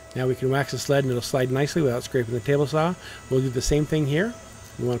 Now we can wax the sled and it'll slide nicely without scraping the table saw. We'll do the same thing here.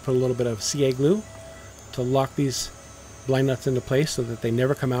 We want to put a little bit of CA glue to lock these blind nuts into place so that they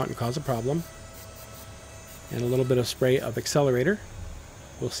never come out and cause a problem. And a little bit of spray of accelerator.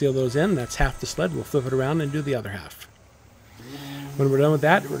 We'll seal those in. That's half the sled. We'll flip it around and do the other half. When we're done with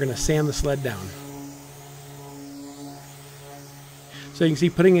that, we're going to sand the sled down. So you can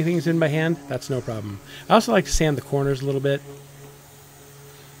see putting things in by hand, that's no problem. I also like to sand the corners a little bit.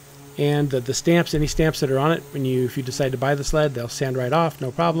 And the stamps, any stamps that are on it, if you decide to buy the sled, they'll sand right off,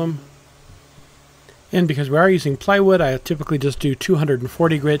 no problem. And because we are using plywood, I typically just do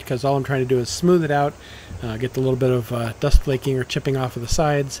 240 grit because all I'm trying to do is smooth it out, get the little bit of dust flaking or chipping off of the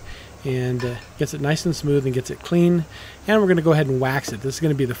sides, and gets it nice and smooth and gets it clean. And we're going to go ahead and wax it. This is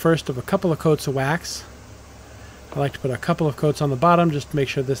going to be the first of a couple of coats of wax. I like to put a couple of coats on the bottom just to make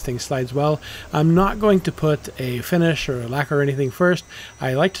sure this thing slides well. I'm not going to put a finish or a lacquer or anything first.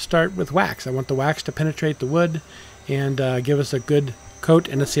 I like to start with wax. I want the wax to penetrate the wood and give us a good coat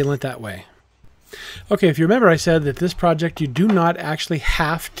and a sealant that way. Okay, if you remember, I said that this project you do not actually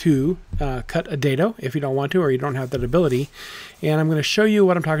have to cut a dado if you don't want to or you don't have that ability. And I'm going to show you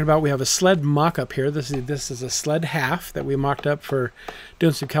what I'm talking about. We have a sled mock-up here. This is a sled half that we mocked up for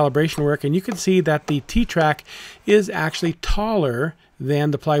doing some calibration work. And you can see that the T-track is actually taller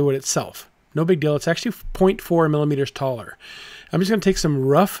than the plywood itself. No big deal. It's actually 0.4 millimeters taller. I'm just going to take some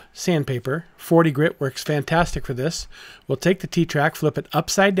rough sandpaper. 40 grit works fantastic for this. We'll take the T-track, flip it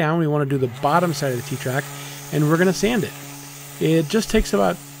upside down. We want to do the bottom side of the T-track, and we're going to sand it. It just takes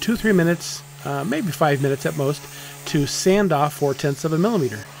about 2-3 minutes, maybe 5 minutes at most, to sand off 4/10 of a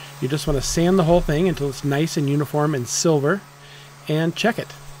millimeter. You just want to sand the whole thing until it's nice and uniform and silver, and check it.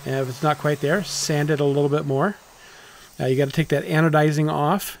 And if it's not quite there, sand it a little bit more. You got to take that anodizing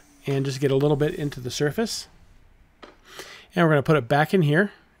off and just get a little bit into the surface. And we're going to put it back in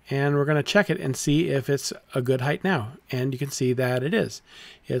here, and we're going to check it and see if it's a good height now. And you can see that it is.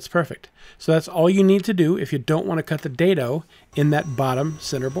 It's perfect. So that's all you need to do if you don't want to cut the dado in that bottom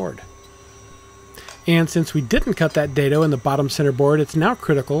center board. And since we didn't cut that dado in the bottom center board, it's now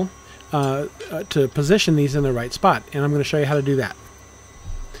critical to position these in the right spot. And I'm going to show you how to do that.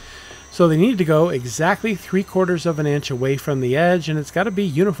 So they need to go exactly 3/4 of an inch away from the edge, and it's got to be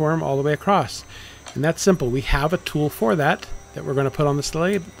uniform all the way across. And that's simple. We have a tool for that we're going to put on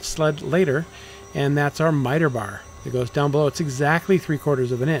the sled later, and that's our miter bar that goes down below. It's exactly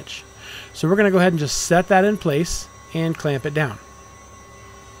 3/4 of an inch. So we're going to go ahead and just set that in place and clamp it down.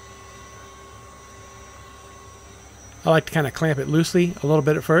 I like to kind of clamp it loosely a little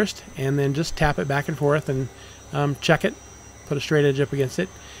bit at first, and then just tap it back and forth and check it, put a straight edge up against it,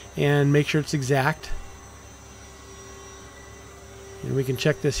 and make sure it's exact. And we can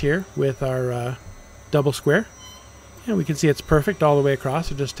check this here with our double square, and we can see it's perfect all the way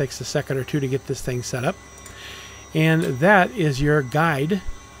across. It just takes a second or two to get this thing set up. And that is your guide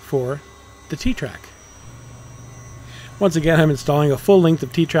for the T-track. Once again, I'm installing a full length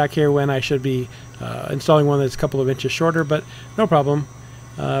of T-track here when I should be installing one that's a couple of inches shorter, but no problem.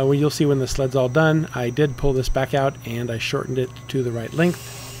 Well, you'll see when the sled's all done, I did pull this back out and I shortened it to the right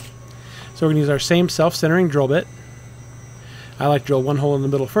length. So we're going to use our same self-centering drill bit. I like to drill one hole in the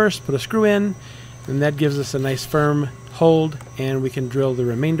middle first, put a screw in, and that gives us a nice firm hold, and we can drill the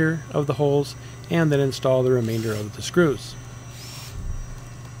remainder of the holes and then install the remainder of the screws.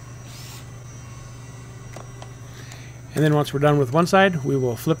 And then once we're done with one side, we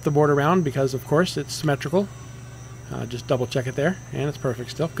will flip the board around because, of course, it's symmetrical. Just double check it there, and it's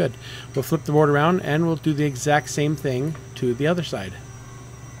perfect still. Good. We'll flip the board around, and we'll do the exact same thing to the other side.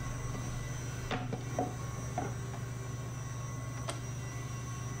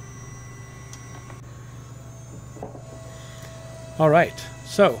 Alright,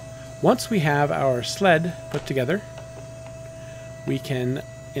 so once we have our sled put together, we can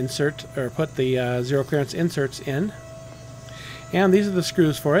insert or put the zero clearance inserts in. And these are the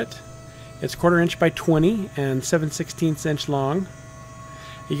screws for it. It's 1/4 inch by 20 and 7/16 inch long.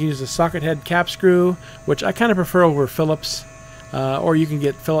 You can use a socket head cap screw, which I kind of prefer over Phillips, or you can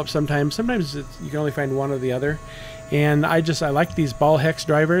get Phillips sometimes. Sometimes you can only find one or the other. And I like these ball hex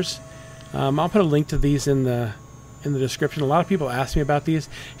drivers. I'll put a link to these in the description. A lot of people ask me about these.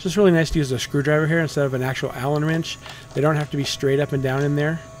 It's just really nice to use a screwdriver here instead of an actual Allen wrench. They don't have to be straight up and down in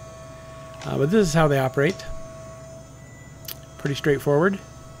there. But this is how they operate. Pretty straightforward.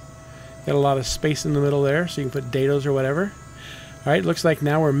 Got a lot of space in the middle there, so you can put Dadoes or whatever. Alright, looks like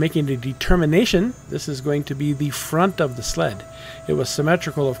now we're making a determination. This is going to be the front of the sled. It was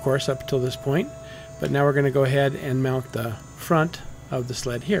symmetrical, of course, up till this point, but now we're going to go ahead and mount the front of the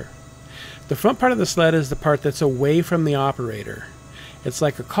sled here. The front part of the sled is the part that's away from the operator. It's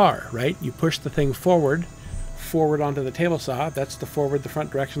like a car, right? You push the thing forward onto the table saw. That's the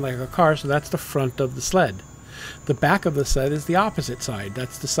front direction like a car, so that's the front of the sled. The back of the sled is the opposite side.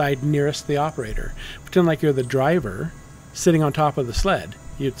 That's the side nearest the operator. Pretend like you're the driver sitting on top of the sled.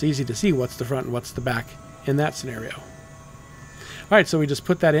 It's easy to see what's the front and what's the back in that scenario. Alright, so we just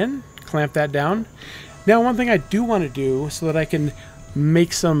put that in, clamp that down. Now one thing I do want to do so that I can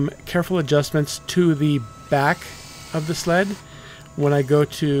make some careful adjustments to the back of the sled when I go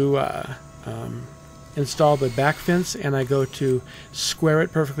to install the back fence and I go to square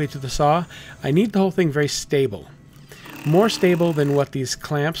it perfectly to the saw, I need the whole thing very stable. More stable than what these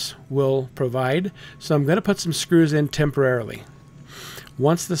clamps will provide, so I'm going to put some screws in temporarily.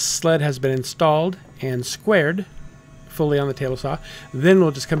 Once the sled has been installed and squared fully on the table saw, then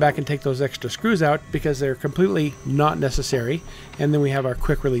we'll just come back and take those extra screws out because they're completely not necessary, and then we have our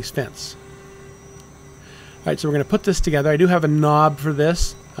quick release fence. Alright, so we're going to put this together. I do have a knob for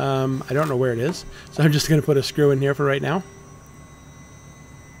this. I don't know where it is, so I'm just going to put a screw in here for right now.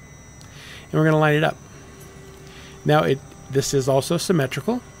 And we're going to line it up. Now this is also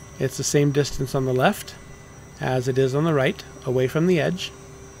symmetrical. It's the same distance on the left as it is on the right, away from the edge.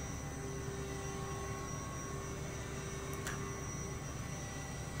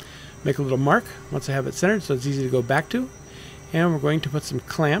 Make a little mark once I have it centered so it's easy to go back to. And we're going to put some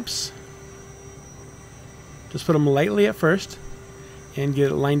clamps. Just put them lightly at first and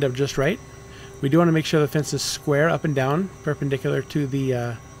get it lined up just right. We do want to make sure the fence is square up and down, perpendicular to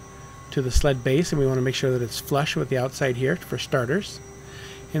the sled base, and we want to make sure that it's flush with the outside here for starters.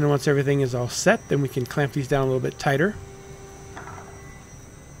 And then once everything is all set, then we can clamp these down a little bit tighter.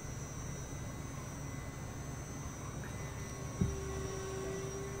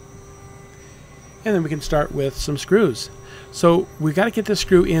 And then we can start with some screws. So we got to get this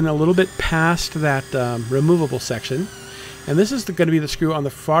screw in a little bit past that removable section. And this is going to be the screw on the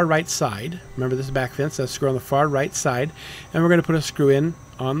far right side. Remember, this is back fence, that's a screw on the far right side. And we're going to put a screw in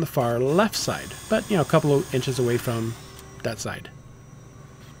on the far left side, but a couple of inches away from that side.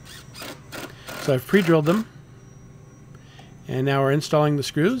 So I've pre-drilled them. And now we're installing the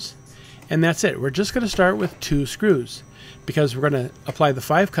screws. And that's it. We're just going to start with 2 screws, because we're going to apply the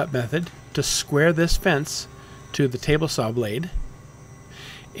 5-cut method to square this fence to the table saw blade.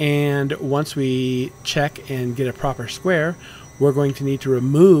 And once we check and get a proper square, we're going to need to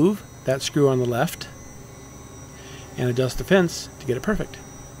remove that screw on the left and adjust the fence to get it perfect.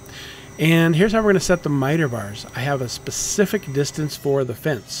 And here's how we're going to set the miter bars. I have a specific distance for the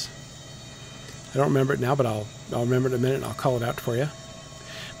fence. I don't remember it now, but I'll remember it in a minute and I'll call it out for you.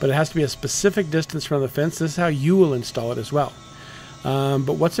 But it has to be a specific distance from the fence. This is how you will install it as well.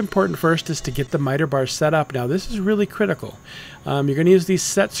 But what's important first is to get the miter bars set up. Now this is really critical. You're going to use these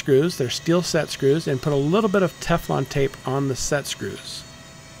set screws, they're steel set screws, and put a little bit of Teflon tape on the set screws.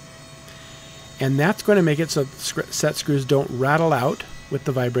 And that's going to make it so set screws don't rattle out with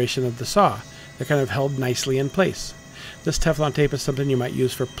the vibration of the saw. They're kind of held nicely in place. This Teflon tape is something you might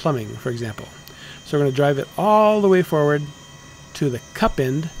use for plumbing, for example. So we're going to drive it all the way forward to the cup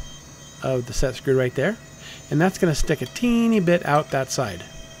end of the set screw right there. And that's going to stick a teeny bit out that side.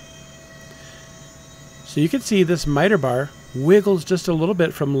 So you can see this miter bar wiggles just a little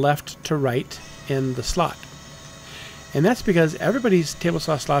bit from left to right in the slot. And that's because everybody's table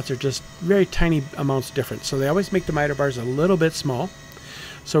saw slots are just very tiny amounts different. So they always make the miter bars a little bit small.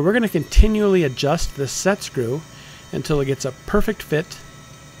 So we're going to continually adjust the set screw until it gets a perfect fit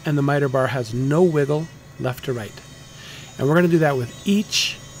and the miter bar has no wiggle left to right. And we're going to do that with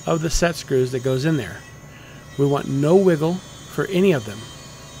each of the set screws that goes in there. We want no wiggle for any of them,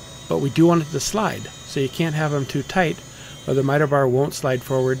 but we do want it to slide, so you can't have them too tight or the miter bar won't slide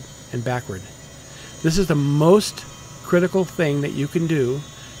forward and backward. This is the most critical thing that you can do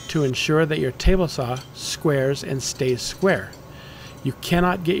to ensure that your table saw squares and stays square. You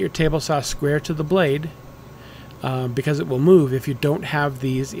cannot get your table saw square to the blade because it will move if you don't have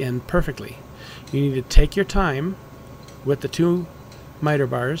these in perfectly. You need to take your time with the 2 miter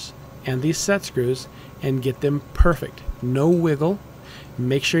bars and these set screws and get them perfect. No wiggle.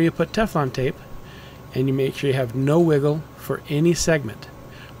 Make sure you put Teflon tape, and you make sure you have no wiggle for any segment.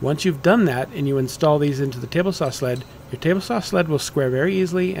 Once you've done that and you install these into the table saw sled, your table saw sled will square very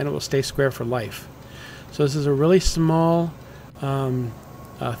easily and it will stay square for life. So this is a really small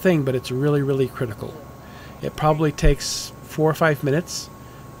thing, but it's really, really critical. It probably takes 4 or 5 minutes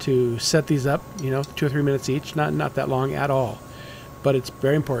to set these up, 2 or 3 minutes each, not that long at all. But it's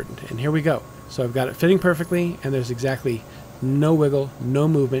very important. And here we go. So I've got it fitting perfectly, and there's exactly no wiggle, no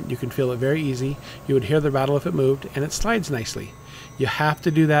movement. You can feel it very easy. You would hear the rattle if it moved, and it slides nicely. You have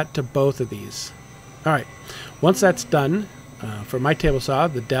to do that to both of these. All right, once that's done, for my table saw,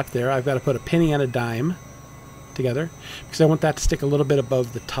 the depth there, I've got to put a penny and a dime together because I want that to stick a little bit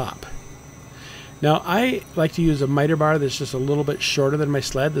above the top. Now I like to use a miter bar that's just a little bit shorter than my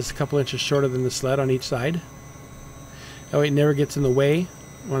sled. This is a couple inches shorter than the sled on each side. That way it never gets in the way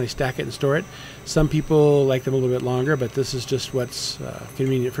when I stack it and store it. Some people like them a little bit longer, but this is just what's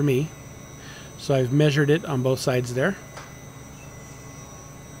convenient for me. So I've measured it on both sides there.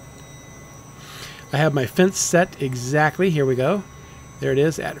 I have my fence set exactly. Here we go. There it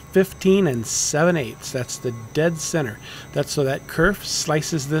is at 15 7/8. That's the dead center. That's so that kerf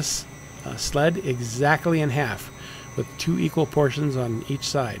slices this sled exactly in half with 2 equal portions on each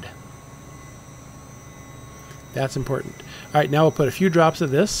side. That's important. All right, now we'll put a few drops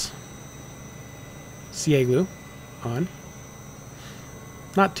of this CA glue on.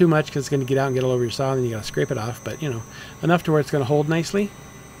 Not too much because it's going to get out and get all over your saw and then you got to scrape it off, but enough to where it's going to hold nicely.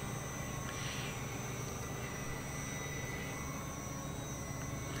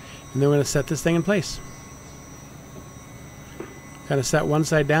 And then we're going to set this thing in place. Kind of set one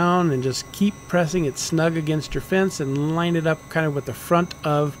side down and just keep pressing it snug against your fence and line it up kind of with the front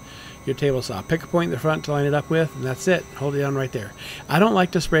of your table saw. Pick a point in the front to line it up with, and that's it. Hold it down right there. I don't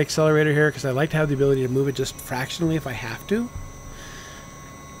like to spray accelerator here because I like to have the ability to move it just fractionally if I have to.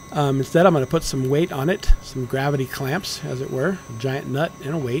 Instead, I'm going to put some weight on it, some gravity clamps, as it were, a giant nut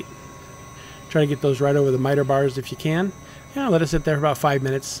and a weight. Try to get those right over the miter bars if you can. Yeah, let it sit there for about 5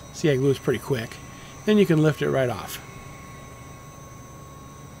 minutes. See, I glue is pretty quick. Then you can lift it right off.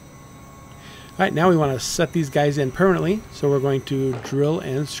 Alright, now we want to set these guys in permanently, so we're going to drill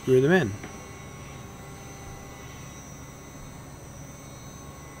and screw them in.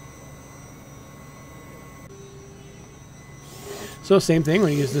 So same thing, we're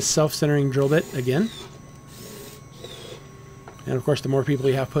going to use this self-centering drill bit again. And of course, the more people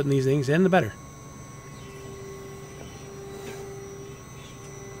you have putting these things in, the better.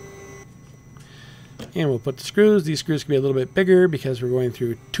 And we'll put the screws. These screws can be a little bit bigger because we're going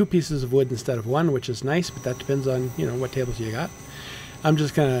through 2 pieces of wood instead of 1, which is nice, but that depends on, you know, what tables you got. I'm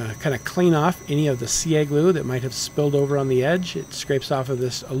just going to kind of clean off any of the CA glue that might have spilled over on the edge. It scrapes off of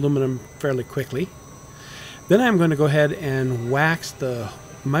this aluminum fairly quickly. Then I'm going to go ahead and wax the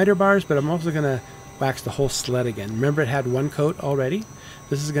miter bars, but I'm also going to wax the whole sled again. Remember, it had 1 coat already.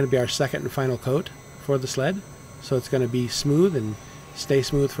 This is going to be our second and final coat for the sled, so it's going to be smooth and stay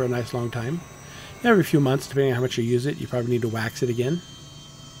smooth for a nice long time. Every few months, depending on how much you use it, you probably need to wax it again.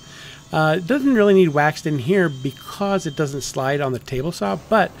 It doesn't really need waxed in here because it doesn't slide on the table saw,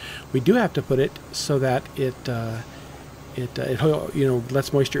 but we do have to put it so that it you know,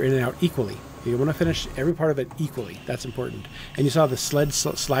 lets moisture in and out equally. You want to finish every part of it equally. That's important. And you saw the sled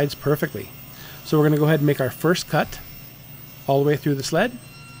slides perfectly. So we're going to go ahead and make our first cut all the way through the sled.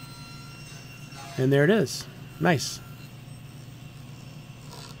 And there it is. Nice.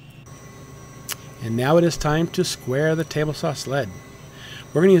 And now it is time to square the table saw sled.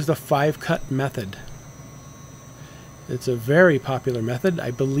 We're going to use the 5-cut method. It's a very popular method.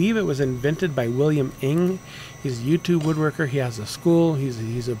 I believe it was invented by William Ng. He's a YouTube woodworker. He has a school.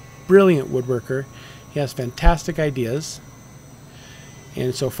 He's a brilliant woodworker. He has fantastic ideas.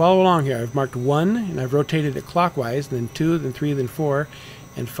 And so follow along here. I've marked 1 and I've rotated it clockwise, then 2, then 3, then 4,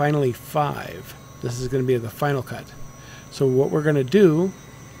 and finally 5. This is going to be the final cut. So what we're going to do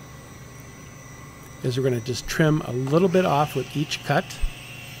is we're going to just trim a little bit off with each cut.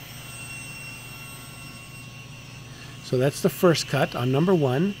 So that's the first cut on number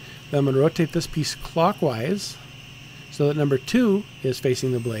 1. Then I'm going to rotate this piece clockwise so that number 2 is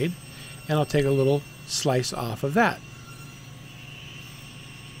facing the blade, and I'll take a little slice off of that.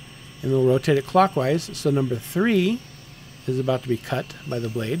 And we'll rotate it clockwise so number 3 is about to be cut by the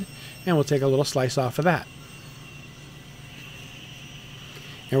blade, and we'll take a little slice off of that.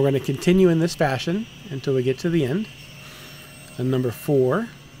 And we're going to continue in this fashion until we get to the end. And number 4.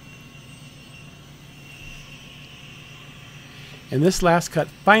 And this last cut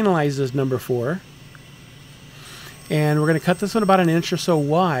finalizes number 4. And we're going to cut this one about 1 inch or so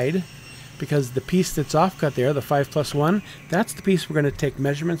wide, because the piece that's off cut there, the 5+1, that's the piece we're going to take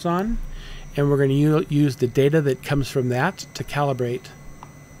measurements on. And we're going to use the data that comes from that to calibrate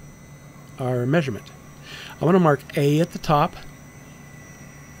our measurement. I want to mark A at the top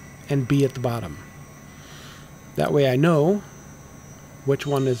and B at the bottom. That way I know which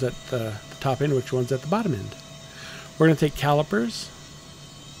one is at the top end, which one's at the bottom end. We're going to take calipers.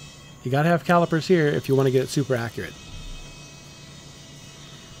 You got to have calipers here if you want to get it super accurate.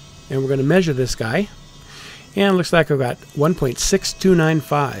 And we're going to measure this guy. And it looks like I've got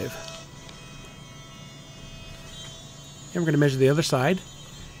 1.6295. And we're going to measure the other side.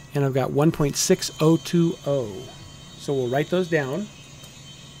 And I've got 1.6020. So we'll write those down.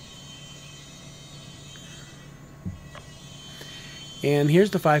 And here's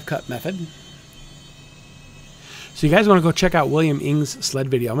the 5-cut method. So you guys want to go check out William Ng's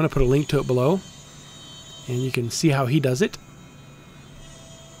sled video. I'm going to put a link to it below, and you can see how he does it.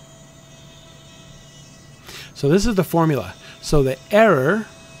 So this is the formula. So the error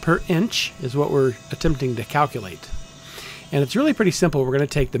per inch is what we're attempting to calculate. And it's really pretty simple. We're going to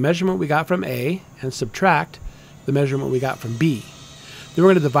take the measurement we got from A and subtract the measurement we got from B. Then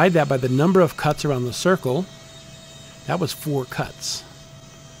we're going to divide that by the number of cuts around the circle. That was 4 cuts.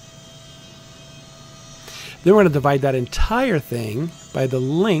 Then we're going to divide that entire thing by the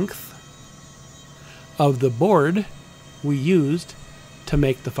length of the board we used to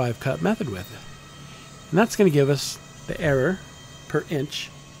make the 5-cut method with. And that's going to give us the error per inch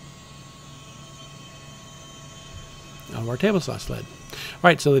of our table saw sled. All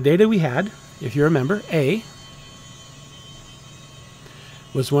right, so the data we had, if you remember, A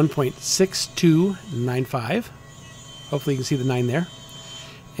was 1.6295. Hopefully you can see the 9 there.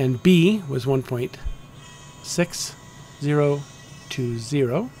 And B was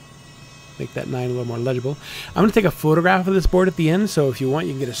 1.6020. Make that 9 a little more legible. I'm going to take a photograph of this board at the end, so if you want,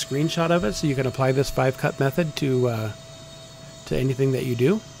 you can get a screenshot of it so you can apply this 5-cut method to anything that you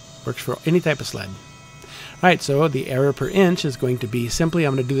do. Works for any type of sled. All right, so the error per inch is going to be simply,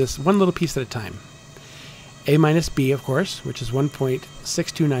 I'm going to do this one little piece at a time. A minus B, of course, which is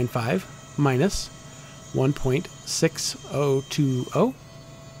 1.6295 minus 1.6020.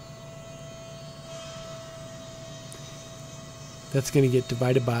 That's going to get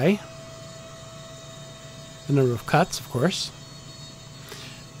divided by the number of cuts, of course.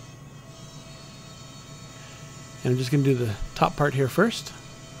 And I'm just going to do the top part here first.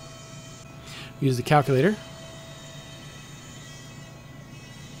 Use the calculator.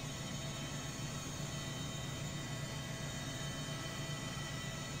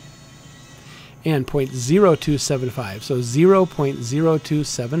 And 0.0275. So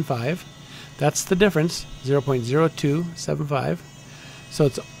 0.0275. That's the difference. 0.0275. So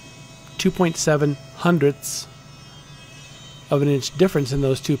it's 2.7 hundredths of an inch difference in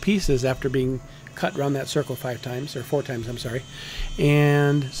those two pieces after being cut around that circle 5 times, or 4 times, I'm sorry.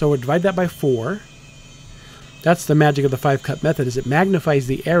 And so we'll divide that by 4. That's the magic of the 5-cut method, is it magnifies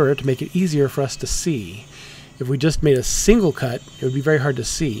the error to make it easier for us to see. If we just made a single cut, it would be very hard to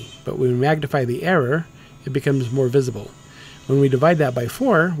see. But when we magnify the error, it becomes more visible. When we divide that by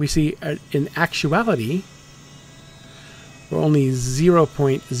 4, we see in actuality, we're only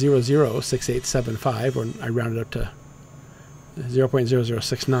 0.006875, or I rounded up to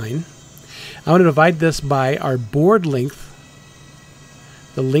 0.0069. I want to divide this by our board length,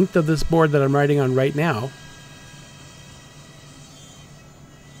 the length of this board that I'm writing on right now,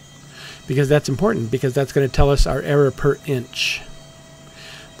 because that's important, because that's going to tell us our error per inch.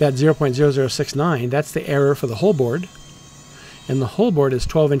 That 0.0069, that's the error for the whole board, and the whole board is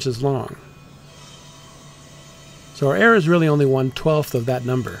 12 inches long. So our error is really only 1/12 of that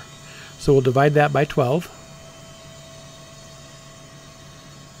number. So we'll divide that by 12.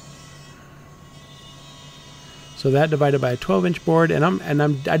 So that divided by a 12-inch board, and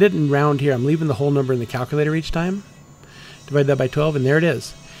I didn't round here. I'm leaving the whole number in the calculator each time. Divide that by 12, and there it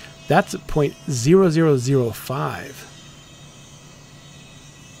is. That's 0.0005.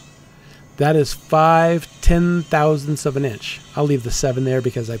 That is 5/10,000ths of an inch. I'll leave the 7 there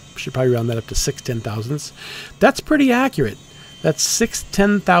because I should probably round that up to 6/10,000ths. That's pretty accurate. That's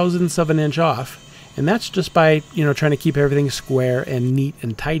 6/10,000ths of an inch off, and that's just by trying to keep everything square and neat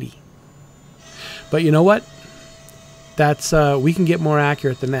and tidy. But you know what? That's we can get more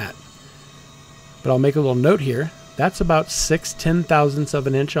accurate than that. But I'll make a little note here. That's about 6/10,000ths of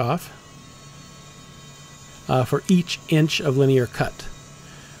an inch off for each inch of linear cut,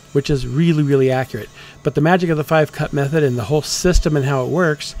 which is really, really accurate. But the magic of the 5-cut method and the whole system and how it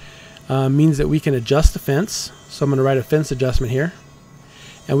works means that we can adjust the fence. So I'm going to write a fence adjustment here,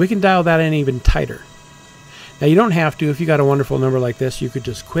 and we can dial that in even tighter. Now you don't have to. If you got a wonderful number like this, you could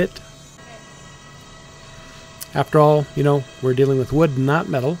just quit. After all, we're dealing with wood, not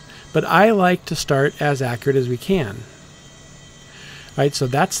metal. But I like to start as accurate as we can. All right, so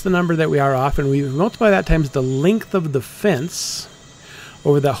that's the number that we are off, and we multiply that times the length of the fence.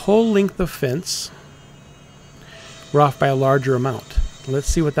 Over the whole length of fence, we're off by a larger amount. Let's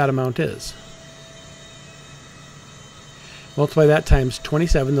see what that amount is. Multiply that times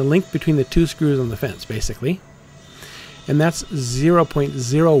 27, the length between the 2 screws on the fence, basically. And that's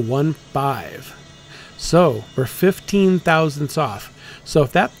 0.015. So we're 15,000ths off. So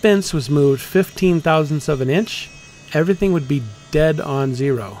if that fence was moved 15,000ths of an inch, everything would be dead on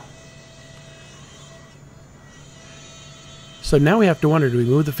 0. So now we have to wonder, do we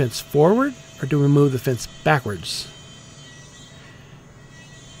move the fence forward or do we move the fence backwards?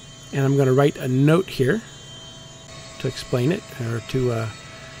 And I'm going to write a note here to explain it, or for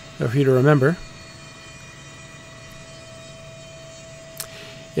you to remember.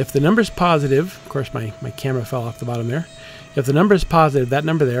 If the number is positive, of course my camera fell off the bottom there. If the number is positive, that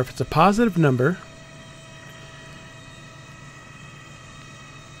number there, if it's a positive number,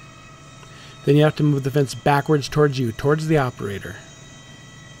 then you have to move the fence backwards towards you, towards the operator.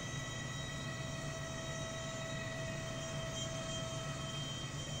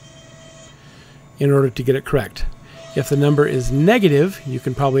 In order to get it correct. If the number is negative, you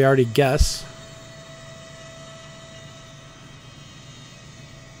can probably already guess.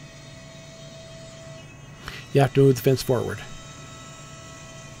 You have to move the fence forward.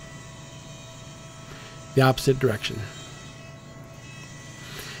 The opposite direction.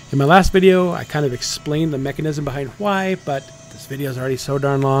 In my last video, I kind of explained the mechanism behind why, but this video is already so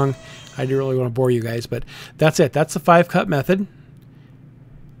darn long, I didn't really want to bore you guys, but that's it. That's the 5-cut method.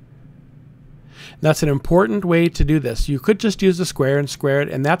 That's an important way to do this. You could just use the square and square it,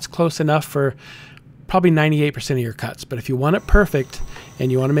 and that's close enough for probably 98% of your cuts. But if you want it perfect,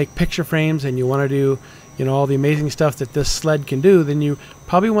 and you want to make picture frames, and you want to do all the amazing stuff that this sled can do, then you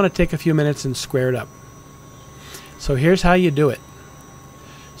probably want to take a few minutes and square it up. So here's how you do it.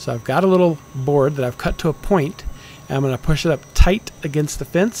 So I've got a little board that I've cut to a point, and I'm going to push it up tight against the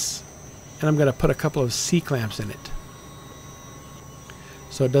fence, and I'm going to put a couple of C-clamps in it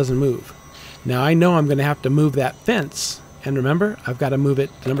so it doesn't move. Now I know I'm going to have to move that fence, and remember, I've got to move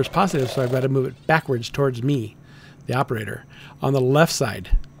it, the number's positive, so I've got to move it backwards towards me, the operator, on the left side.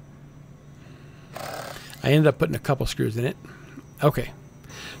 I ended up putting a couple screws in it. Okay,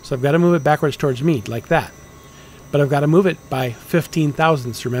 so I've got to move it backwards towards me, like that. But I've got to move it by 15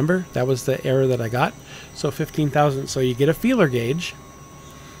 thousandths, remember? That was the error that I got. So 15 thousandths, so you get a feeler gauge.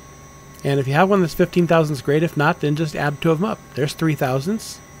 And if you have one that's 15 thousandths, great. If not, then just add 2 of them up. There's 3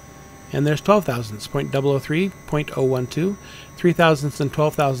 thousandths, and there's 12 thousandths. 0.003, 0.012, 3 thousandths and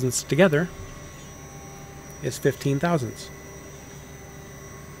 12 thousandths together is 15 thousandths.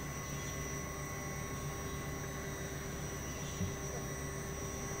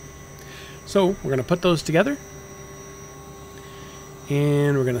 So we're going to put those together,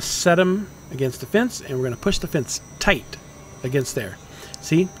 and we're going to set them against the fence, and we're going to push the fence tight against there.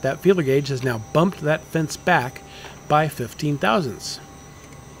 See, that feeler gauge has now bumped that fence back by 15 thousandths.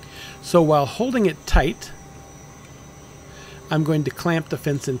 So while holding it tight, I'm going to clamp the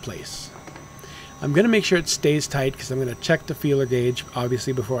fence in place. I'm going to make sure it stays tight because I'm going to check the feeler gauge,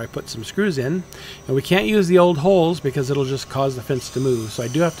 obviously, before I put some screws in. And we can't use the old holes because it'll just cause the fence to move. So I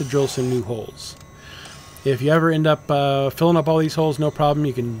do have to drill some new holes. If you ever end up filling up all these holes, no problem.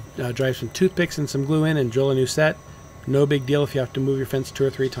 You can drive some toothpicks and some glue in and drill a new set. No big deal if you have to move your fence 2 or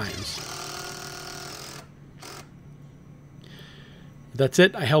 3 times. That's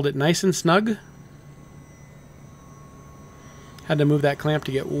it. I held it nice and snug. Had to move that clamp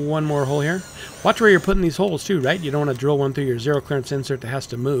to get one more hole here. Watch where you're putting these holes too, right? You don't want to drill one through your zero clearance insert that has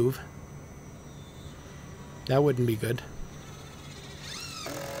to move. That wouldn't be good.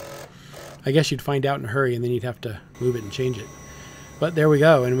 I guess you'd find out in a hurry and then you'd have to move it and change it. But there we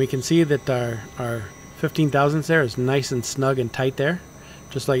go, and we can see that our 15 thousandths there is nice and snug and tight there,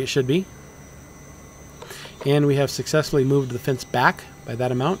 just like it should be. And we have successfully moved the fence back by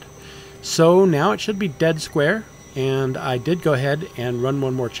that amount. So now it should be dead square. And I did go ahead and run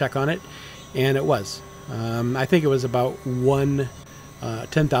one more check on it, and it was. I think it was about 1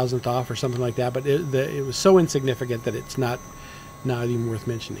 10,000th off or something like that, but it was so insignificant that it's not even worth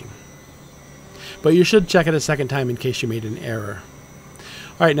mentioning. But you should check it a second time in case you made an error.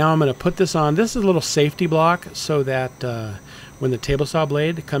 All right, now I'm going to put this on. This is a little safety block so that when the table saw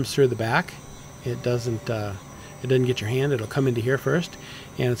blade comes through the back, it doesn't get your hand. It'll come into here first.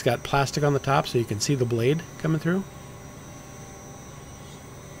 And it's got plastic on the top so you can see the blade coming through.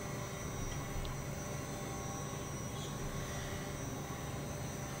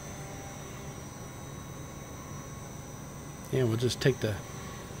 And we'll just take the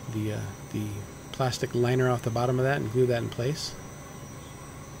plastic liner off the bottom of that and glue that in place.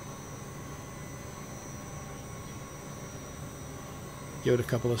 Give it a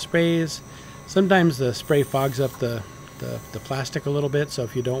couple of sprays. Sometimes the spray fogs up the plastic a little bit, so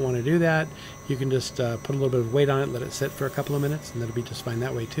if you don't want to do that, you can just put a little bit of weight on it, let it sit for a couple of minutes, and that'll be just fine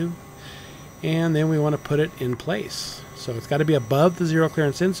that way too. And then we want to put it in place. So it's got to be above the zero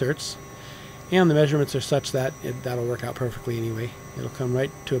clearance inserts, and the measurements are such that that'll work out perfectly anyway. It'll come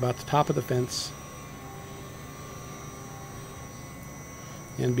right to about the top of the fence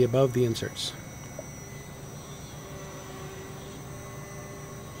and be above the inserts.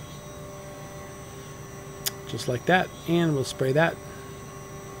 Just like that, and we'll spray that,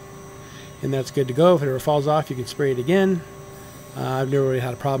 and that's good to go. If it ever falls off, you can spray it again. I've never really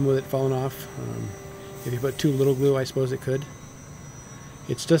had a problem with it falling off. If you put too little glue, I suppose it could.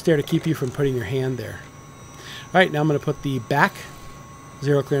 It's just there to keep you from putting your hand there. Alright, now I'm going to put the back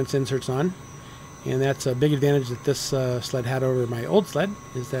zero clearance inserts on, and that's a big advantage that this sled had over my old sled,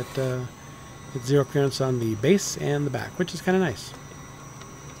 is that it's zero clearance on the base and the back, which is kind of nice.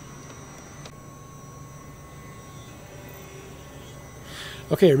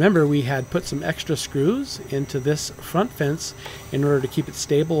 Okay, remember we had put some extra screws into this front fence in order to keep it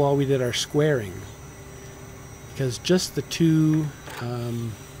stable while we did our squaring. Because just the two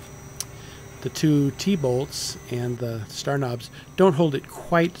T-bolts and the star knobs don't hold it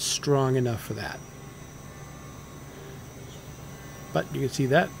quite strong enough for that. But you can see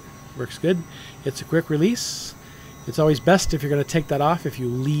that works good. It's a quick release. It's always best if you're going to take that off if you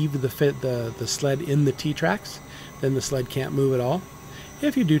leave the sled in the T-tracks. Then the sled can't move at all.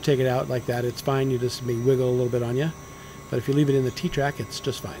 If you do take it out like that, it's fine. You just may wiggle a little bit on you. But if you leave it in the T-track, it's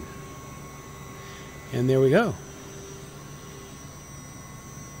just fine. And there we go.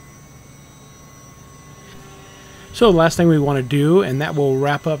 So the last thing we want to do, and that will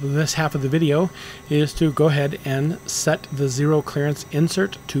wrap up this half of the video, is to go ahead and set the zero clearance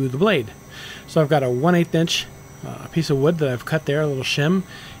insert to the blade. So I've got a 1/8 inch piece of wood that I've cut there, a little shim,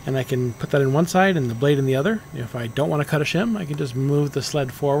 and I can put that in one side and the blade in the other. If I don't want to cut a shim, I can just move the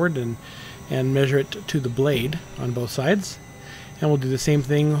sled forward and measure it to the blade on both sides. And we'll do the same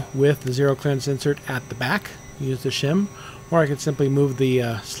thing with the zero clearance insert at the back. Use the shim, or I can simply move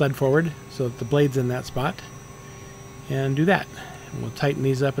the sled forward so that the blade's in that spot, and do that. And we'll tighten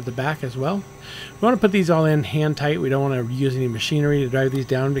these up at the back as well. We want to put these all in hand tight. We don't want to use any machinery to drive these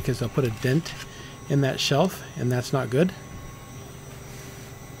down because they'll put a dent in that shelf, and that's not good.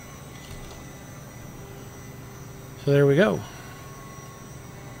 So there we go.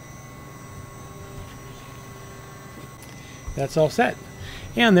 That's all set.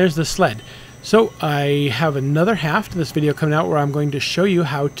 And there's the sled. So I have another half to this video coming out where I'm going to show you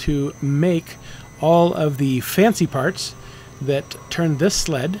how to make all of the fancy parts that turn this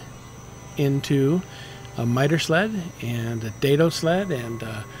sled into a miter sled and a dado sled and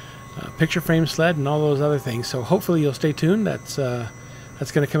a picture frame sled and all those other things. So hopefully you'll stay tuned. That's going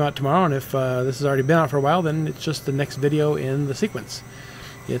to come out tomorrow, and if this has already been out for a while, then it's just the next video in the sequence.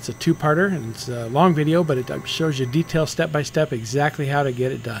 It's a two-parter, and it's a long video, but it shows you detail step by step exactly how to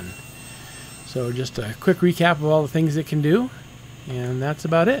get it done. So just a quick recap of all the things it can do, and that's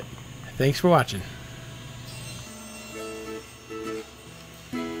about it. Thanks for watching.